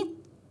don't need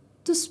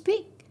to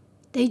speak.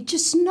 They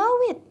just know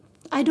it.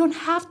 I don't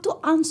have to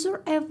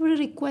answer every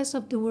request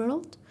of the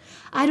world.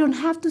 I don't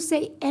have to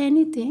say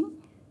anything.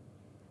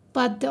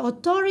 But the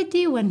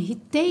authority, when he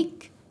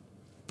take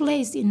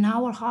place in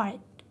our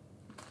heart,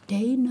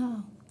 they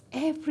know.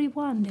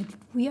 Everyone that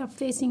we are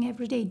facing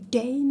every day,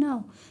 they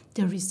know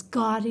there is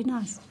God in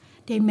us.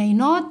 They may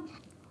not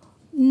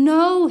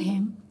know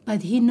him,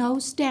 but he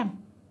knows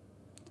them.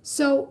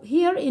 So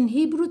here in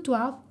Hebrew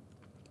 12,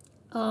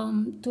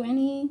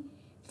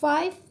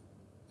 25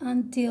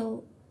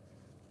 until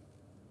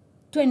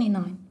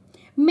 29.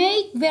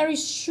 Make very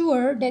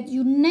sure that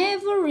you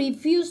never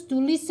refuse to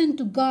listen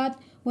to God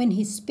when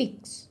he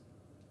speaks.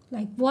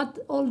 Like what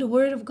all the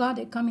word of God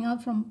that coming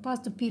out from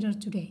Pastor Peter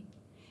today.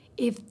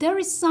 If there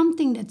is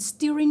something that's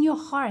stirring your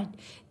heart,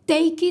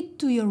 take it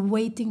to your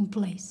waiting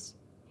place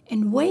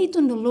and wait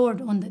on the Lord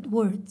on that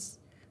words.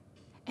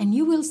 And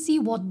you will see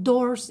what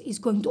doors is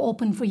going to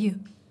open for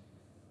you.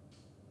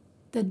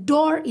 The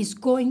door is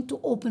going to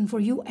open for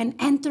you, and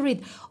enter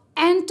it.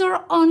 Enter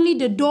only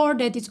the door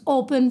that is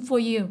open for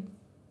you.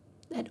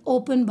 That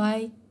opened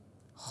by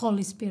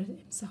Holy Spirit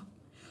himself.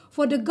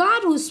 For the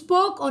God who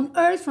spoke on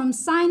earth from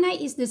Sinai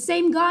is the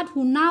same God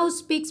who now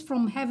speaks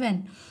from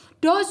heaven.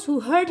 Those who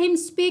heard him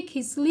speak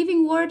his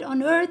living word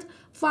on earth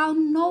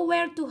found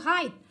nowhere to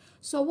hide.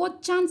 So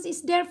what chance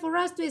is there for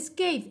us to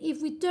escape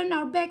if we turn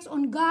our backs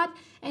on God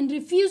and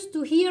refuse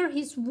to hear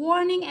his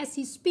warning as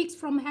he speaks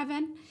from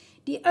heaven?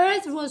 The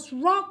earth was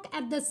rocked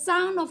at the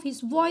sound of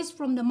his voice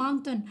from the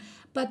mountain.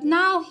 But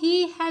now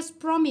he has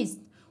promised,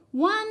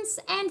 once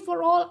and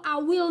for all, I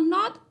will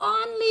not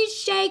only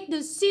shake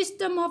the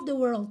system of the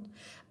world,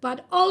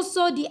 but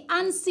also the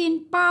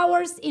unseen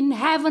powers in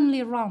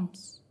heavenly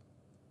realms.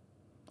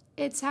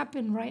 It's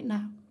happened right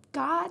now.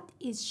 God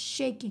is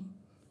shaking.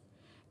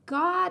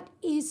 God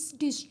is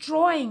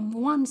destroying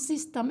one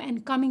system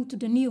and coming to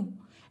the new.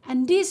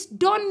 And this,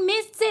 don't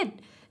miss it.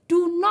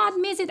 Do not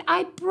miss it.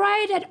 I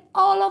pray that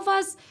all of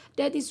us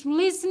that is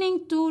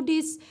listening to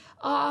this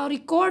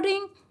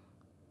recording,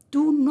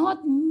 do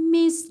not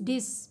miss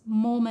this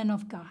moment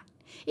of God.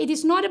 It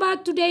is not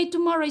about today,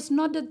 tomorrow. It's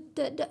not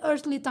the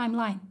earthly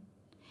timeline.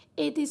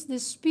 It is the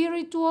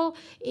spiritual.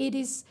 It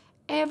is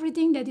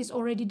everything that is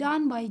already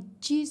done by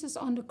Jesus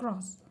on the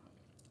cross.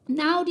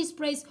 Now this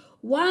phrase,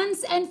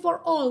 once and for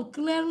all,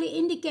 clearly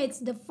indicates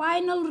the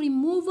final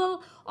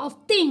removal of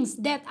things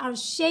that are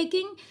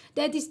shaking.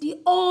 That is the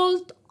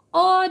old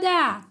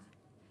order.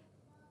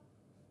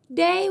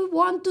 They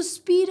want to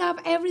speed up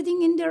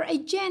everything in their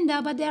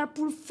agenda, but they are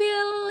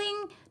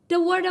fulfilling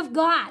the word of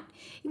God.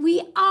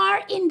 We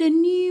are in the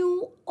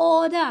new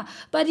order,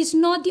 but it's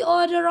not the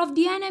order of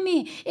the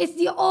enemy. It's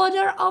the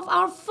order of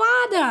our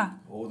Father.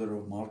 Order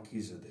of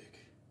Melchizedek.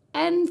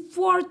 And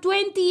for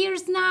 20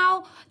 years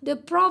now, the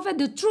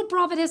true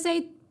prophet has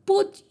said,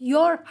 put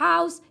your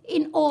house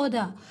in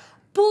order.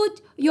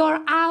 Put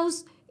your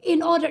house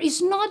in order.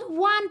 It's not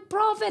one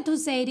prophet who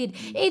said it.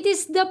 It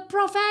is the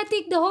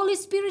prophetic, the Holy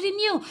Spirit in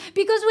you.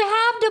 Because we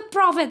have the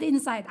prophet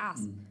inside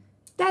us.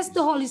 That's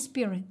the Holy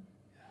Spirit.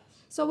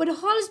 So when the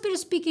Holy Spirit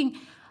is speaking,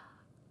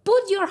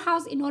 put your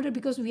house in order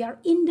because we are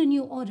in the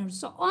new order.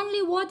 So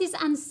only what is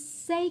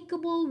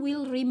unshakable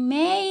will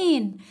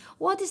remain.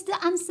 What is the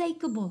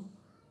unshakable?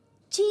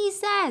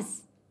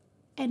 Jesus.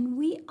 And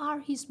we are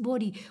his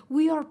body.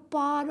 We are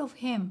part of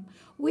him.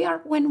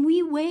 When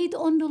we wait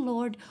on the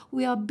Lord,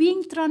 we are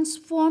being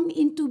transformed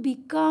into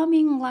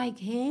becoming like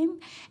him.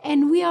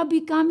 And we are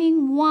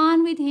becoming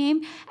one with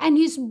him. And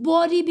his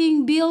body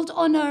being built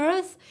on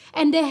earth.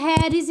 And the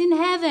head is in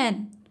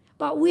heaven.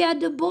 But we are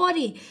the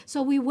body.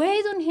 So we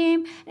wait on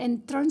him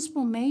and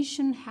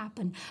transformation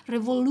happen.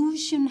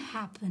 Revolution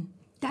happen.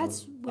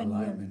 That's when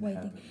we are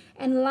waiting.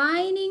 And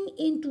lining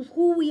into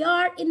who we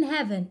are in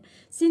heaven.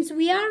 Since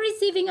we are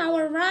receiving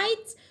our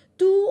rights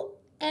to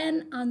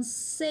an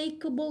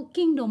unshakable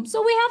kingdom.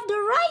 So we have the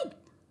right.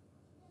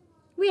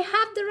 We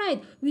have the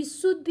right. We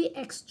should be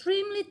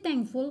extremely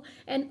thankful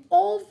and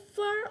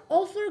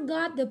offer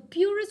God the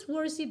purest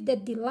worship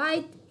that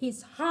delights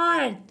his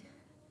heart.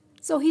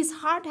 So his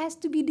heart has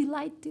to be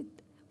delighted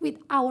with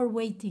our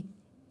waiting.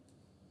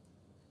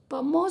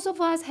 But most of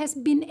us has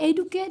been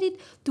educated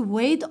to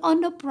wait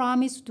on the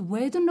promise, to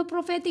wait on the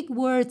prophetic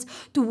words,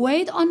 to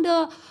wait on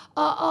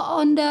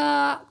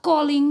the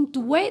calling, to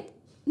wait.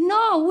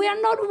 No, we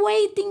are not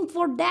waiting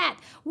for that.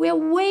 We are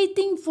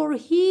waiting for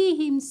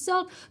he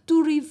himself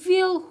to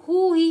reveal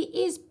who he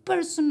is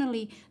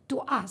personally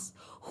to us.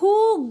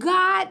 Who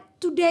God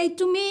today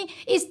to me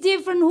is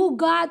different who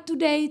God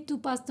today to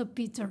Pastor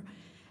Peter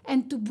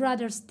and to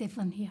Brother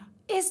Stephen here.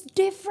 It's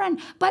different,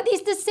 but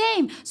it's the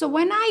same. So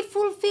when I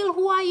fulfill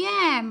who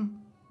I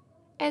am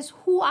as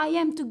who I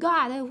am to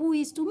God and who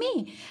is to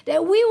me,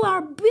 that we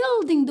are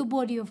building the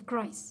body of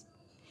Christ.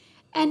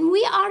 And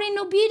we are in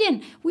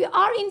obedience. We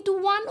are into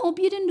one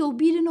obedient, the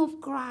obedience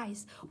of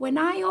Christ. When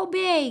I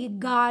obey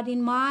God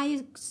in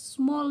my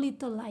small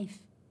little life,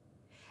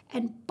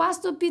 and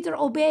Pastor Peter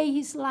obey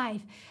his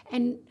life,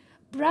 and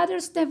Brother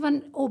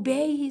Stephen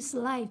obey his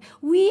life,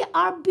 we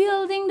are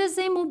building the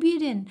same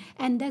obedience,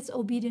 and that's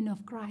obedience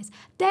of Christ.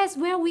 That's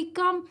where we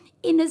come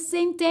in the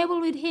same table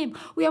with him.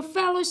 We are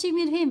fellowship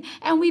with him,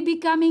 and we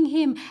becoming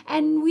him,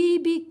 and we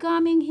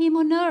becoming him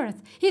on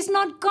earth. He's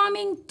not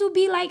coming to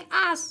be like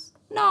us.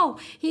 No,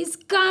 he's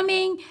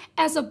coming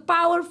as a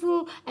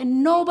powerful,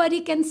 and nobody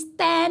can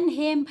stand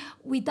him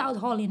without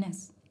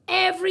holiness.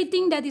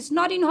 Everything that is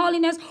not in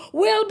holiness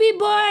will be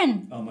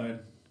burned. Amen.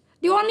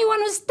 The only one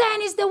who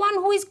stands is the one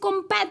who is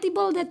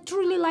compatible, that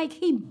truly like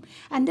him.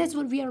 And that's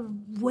what we are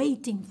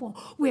waiting for.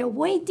 We are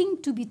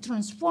waiting to be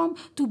transformed,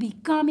 to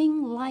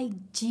becoming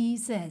like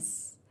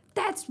Jesus.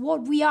 That's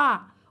what we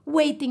are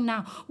waiting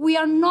now. We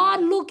are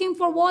not looking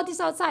for what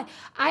is outside.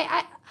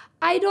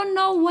 I don't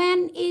know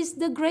when is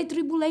the Great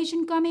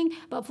Tribulation coming,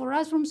 but for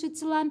us from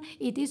Switzerland,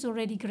 it is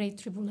already Great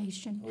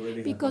Tribulation.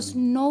 Because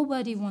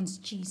nobody wants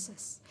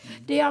Jesus.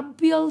 They are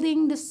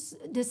building the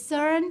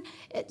CERN.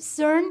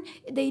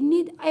 They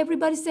need,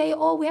 everybody say,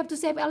 oh, we have to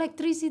save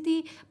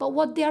electricity. But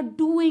what they are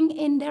doing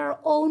in their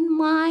own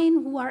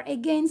mind, who are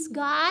against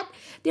God,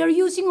 they are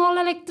using all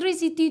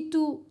electricity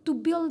to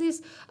build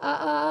this,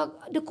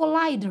 the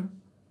collider.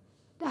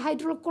 the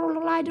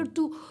hydrocollider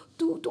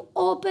to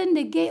open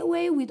the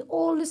gateway with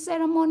all the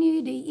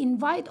ceremony. They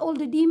invite all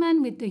the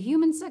demons with the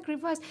human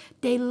sacrifice.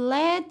 They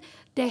let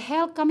the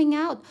hell coming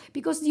out,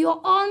 because the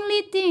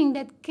only thing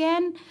that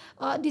can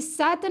the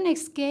Satan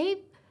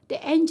escape,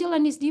 the angel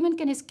and his demon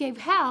can escape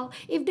hell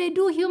if they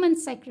do human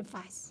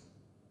sacrifice.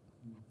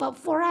 But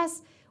for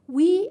us,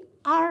 we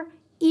are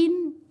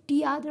in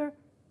the other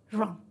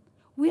realm.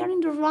 We are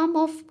in the realm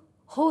of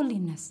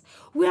holiness.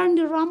 We are in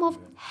the realm of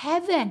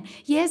heaven.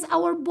 Yes,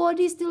 our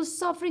body is still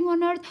suffering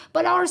on earth,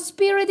 but our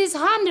spirit is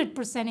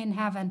 100% in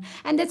heaven.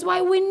 And that's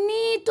why we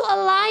need to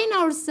align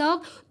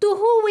ourselves to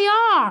who we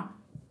are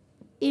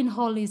in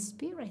Holy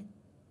Spirit.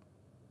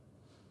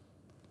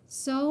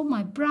 So,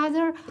 my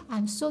brother,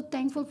 I'm so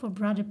thankful for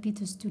Brother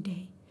Peter's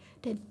today,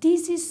 that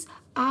this is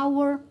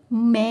our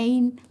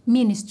main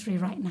ministry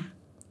right now,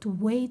 to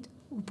wait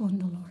upon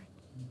the Lord.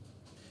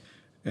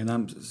 And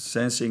I'm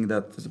sensing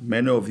that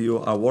many of you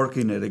are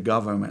working at the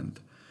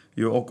government.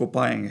 You're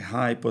occupying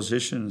high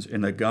positions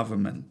in the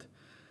government.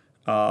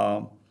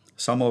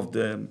 Some of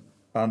them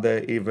under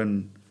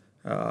even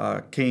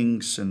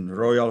kings and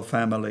royal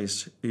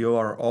families. You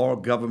are all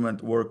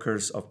government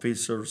workers,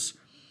 officers.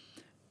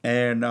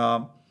 And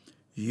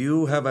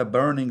you have a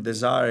burning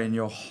desire in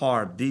your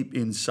heart, deep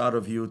inside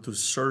of you, to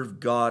serve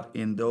God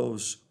in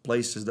those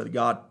places that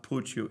God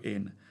put you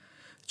in.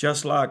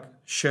 Just like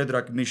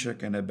Shadrach,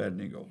 Meshach, and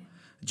Abednego.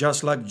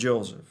 Just like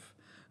Joseph.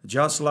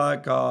 Just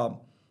like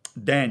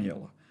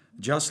Daniel.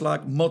 Just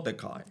like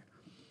Mordecai.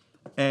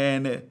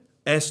 And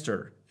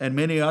Esther. And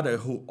many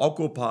others who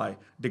occupy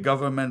the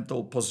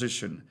governmental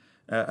position.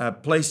 A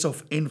place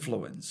of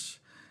influence.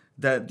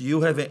 That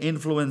you have an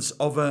influence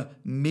over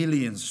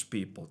millions of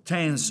people,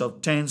 tens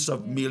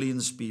of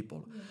millions of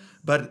people.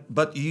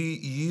 But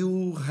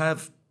you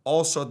have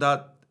also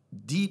that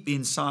deep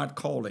inside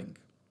calling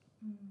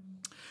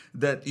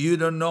that you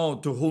don't know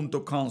to whom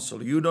to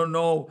counsel. You don't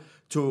know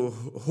to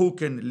who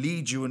can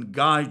lead you and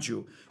guide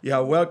you. You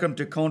are welcome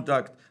to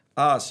contact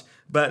us.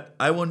 But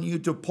I want you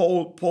to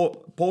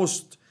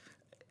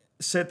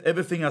set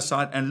everything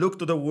aside and look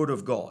to the Word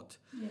of God.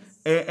 Yes.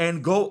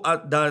 And go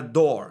at that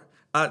door.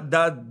 At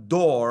that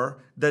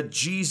door that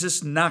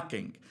Jesus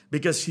knocking,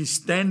 because he's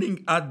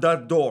standing at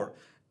that door.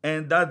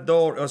 And that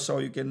door also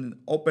you can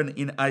open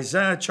in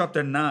Isaiah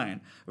chapter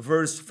 9,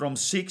 verse from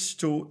 6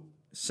 to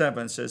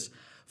 7 says,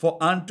 "For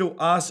unto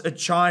us a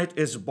child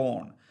is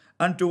born,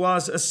 unto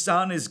us a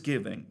son is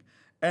given,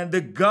 and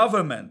the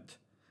government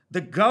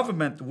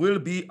will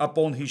be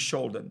upon his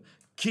shoulder."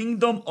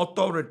 Kingdom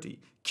authority,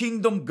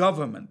 kingdom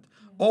government.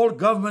 All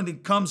government,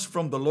 it comes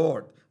from the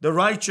Lord, the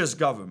righteous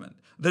government,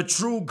 the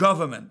true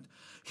government.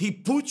 He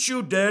puts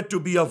you there to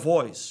be a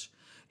voice.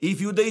 If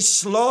they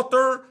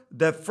slaughter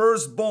the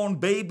firstborn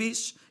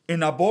babies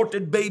and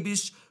aborted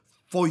babies,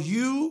 for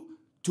you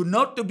to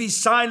not to be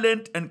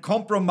silent and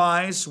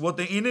compromise what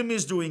the enemy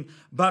is doing,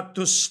 but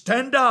to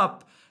stand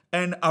up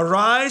and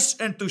arise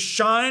and to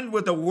shine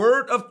with the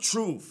word of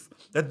truth.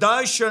 That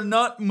thou shalt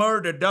not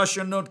murder, thou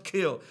shalt not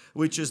kill,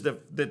 which is the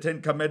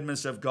 10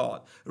 commandments of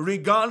God.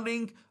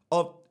 Regarding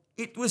of,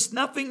 it was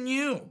nothing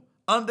new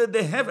under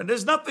the heaven.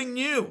 There's nothing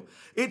new.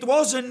 It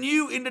wasn't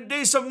new in the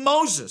days of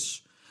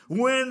Moses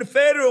when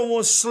Pharaoh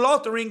was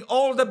slaughtering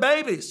all the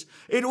babies.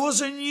 It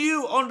wasn't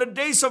new on the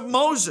days of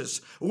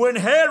Moses when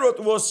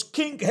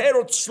King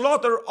Herod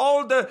slaughtered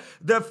all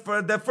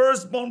the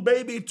firstborn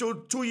baby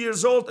to 2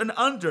 years old and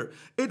under.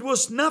 It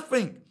was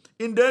nothing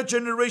in their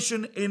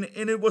generation, and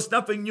it was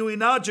nothing new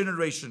in our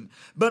generation.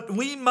 But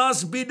we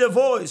must be the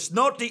voice,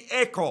 not the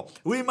echo.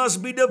 We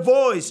must be the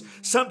voice.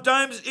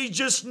 Sometimes you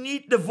just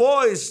need the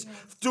voice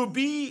to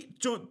be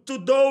to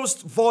those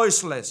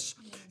voiceless.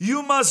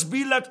 You must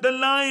be like the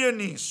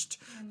lioness,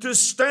 to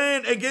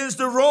stand against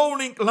the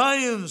roaring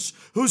lions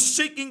who's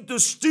seeking to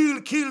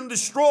steal, kill, and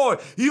destroy.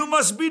 You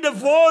must be the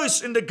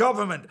voice in the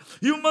government.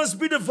 You must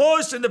be the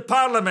voice in the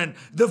parliament,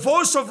 the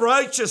voice of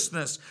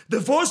righteousness, the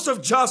voice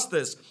of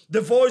justice,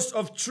 the voice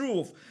of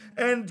truth.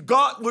 And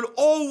God will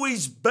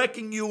always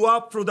backing you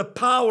up through the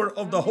power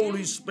of the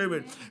Holy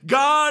Spirit.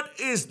 God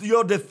is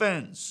your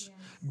defense.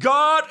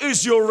 God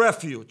is your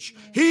refuge.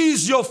 He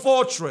is your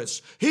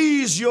fortress.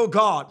 He is your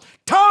God.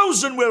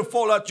 1,000 will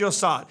fall at your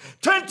side,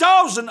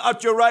 10,000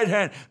 at your right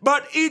hand,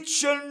 but it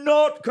shall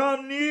not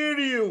come near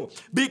you,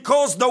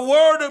 because the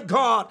word of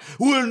God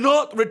will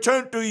not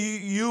return to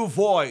you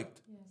void,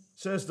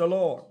 says the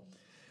Lord.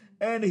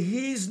 And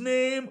his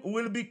name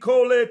will be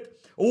called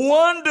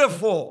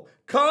Wonderful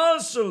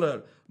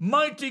Counselor,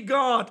 Mighty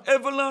God,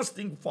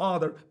 Everlasting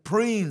Father,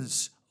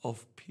 Prince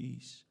of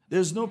Peace.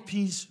 There's no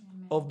peace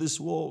of this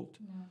world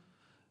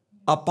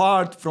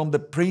apart from the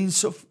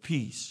Prince of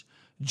Peace,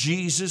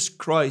 Jesus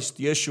Christ,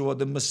 Yeshua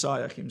the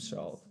Messiah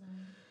himself.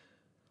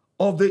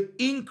 Of the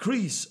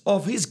increase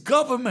of his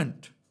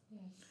government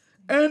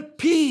and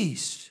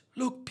peace.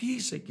 Look,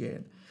 peace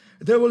again.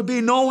 There will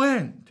be no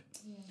end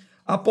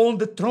upon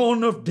the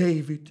throne of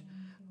David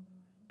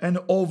and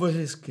over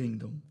his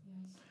kingdom,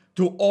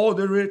 to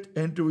order it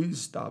and to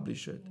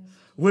establish it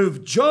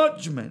with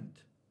judgment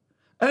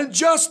and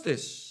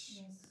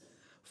justice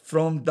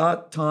from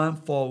that time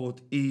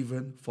forward,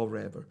 even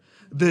forever.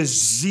 The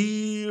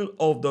zeal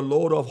of the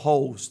Lord of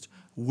hosts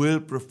will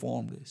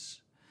perform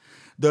this.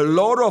 The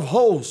Lord of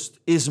hosts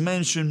is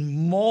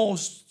mentioned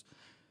most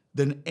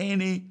than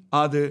any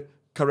other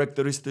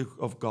characteristic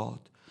of God.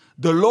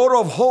 The Lord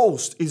of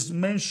hosts is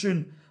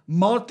mentioned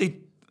more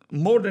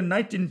than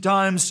 19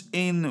 times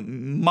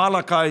in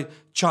Malachi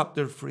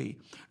chapter 3.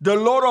 The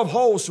Lord of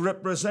hosts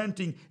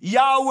representing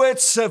Yahweh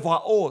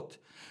Tsevaot,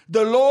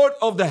 the Lord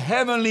of the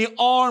heavenly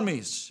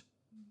armies,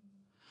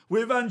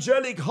 with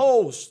angelic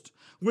host,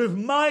 with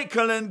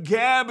Michael and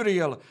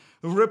Gabriel,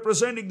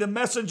 representing the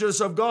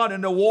messengers of God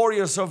and the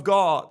warriors of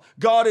God.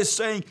 God is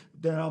saying,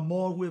 there are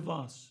more with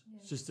us,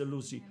 yes, Sister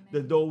Lucy, amen,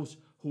 than those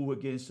who were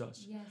against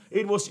us. Yes.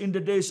 It was in the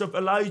days of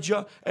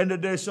Elijah and the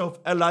days of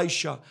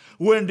Elisha,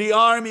 when the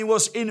army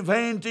was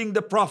inventing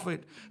the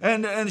prophet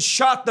and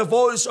shut the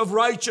voice of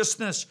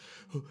righteousness.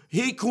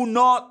 He could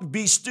not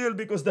be still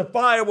because the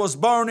fire was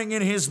burning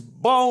in his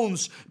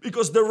bones,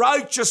 because the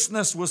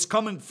righteousness was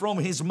coming from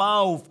his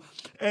mouth.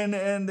 And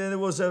there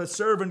was a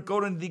servant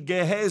called the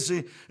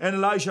Gehazi, and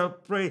Elisha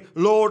prayed,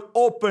 Lord,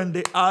 open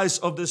the eyes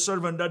of the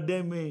servant that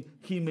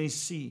he may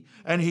see.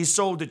 And he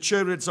saw the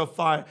chariots of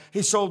fire.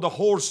 He saw the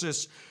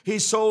horses. He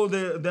saw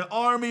the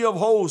army of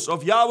hosts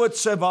of Yahweh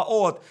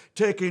Tsevaot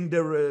taking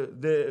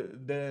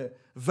the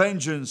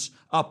vengeance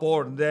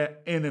upon their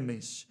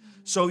enemies.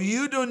 So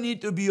you don't need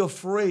to be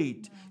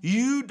afraid.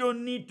 You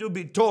don't need to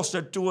be tossed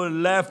to the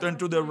left and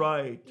to the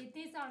right.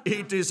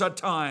 It is a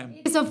time.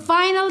 It's a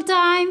final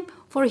time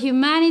for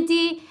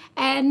humanity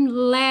and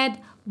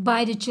led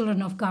by the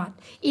children of God.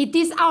 It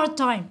is our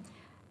time.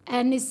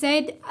 And he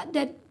said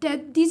that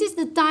this is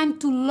the time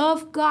to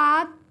love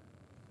God,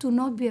 to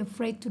not be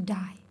afraid to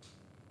die,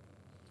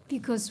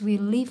 because we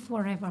live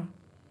forever.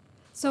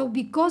 So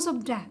because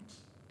of that,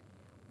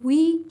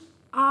 we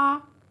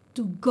are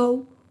to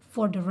go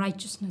for the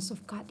righteousness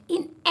of God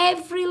in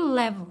every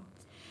level.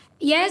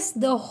 Yes,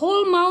 the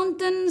whole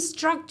mountain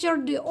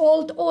structure, the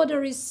old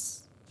order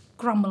is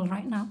crumbled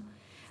right now,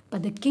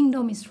 but the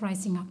kingdom is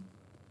rising up.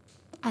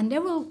 And they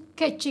will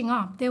catching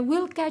up. They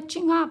will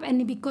catching up,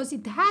 and because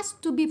it has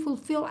to be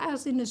fulfilled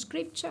as in the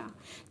scripture.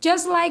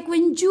 Just like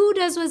when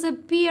Judas was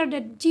appeared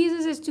that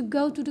Jesus is to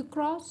go to the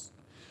cross,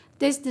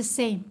 that's the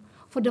same.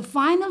 For the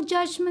final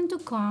judgment to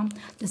come,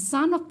 the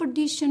son of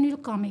perdition will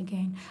come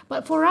again.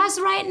 But for us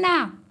right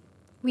now,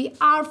 we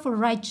are for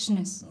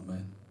righteousness.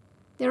 Amen.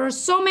 There are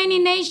so many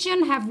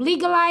nations have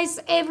legalized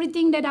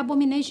everything that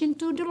abomination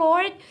to the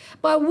Lord,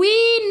 but we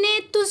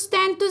need to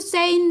stand to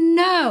say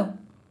no.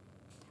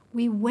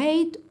 We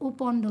wait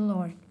upon the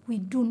Lord. We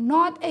do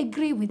not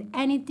agree with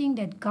anything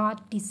that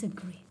God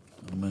disagrees.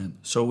 Amen.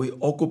 So we're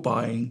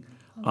occupying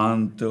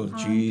until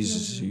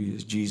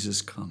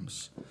Jesus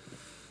comes.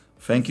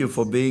 Thank you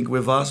for being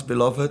with us,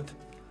 beloved.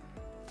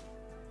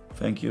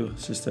 Thank you,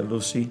 Sister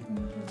Lucy.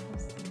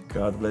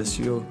 God bless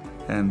you.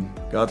 And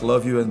God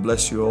love you and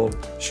bless you all.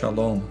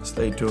 Shalom.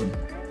 Stay tuned.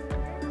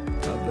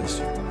 God bless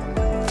you.